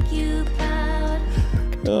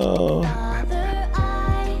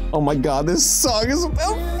 Oh my god, this song is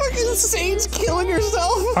about fucking Sage killing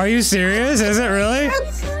herself. Are you serious? Is it really?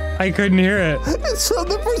 I couldn't hear it. It's from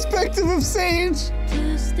the perspective of Sage.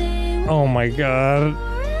 Oh my god.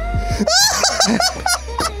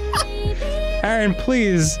 Aaron,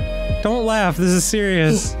 please, don't laugh. This is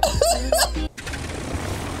serious.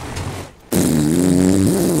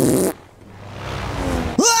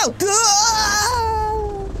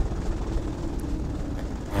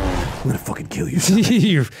 I'm gonna fucking kill you.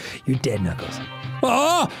 You're dead, Knuckles.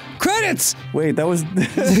 Oh, credits! Wait, that was.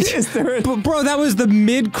 Is there a... Bro, that was the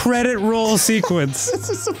mid-credit roll sequence. This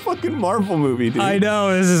is a fucking Marvel movie, dude. I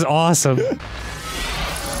know, this is awesome.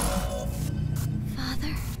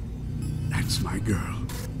 Father? That's my girl.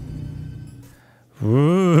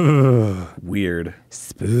 Ooh. Weird.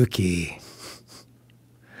 Spooky.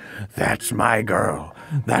 That's my girl.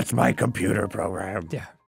 That's my computer program. Yeah.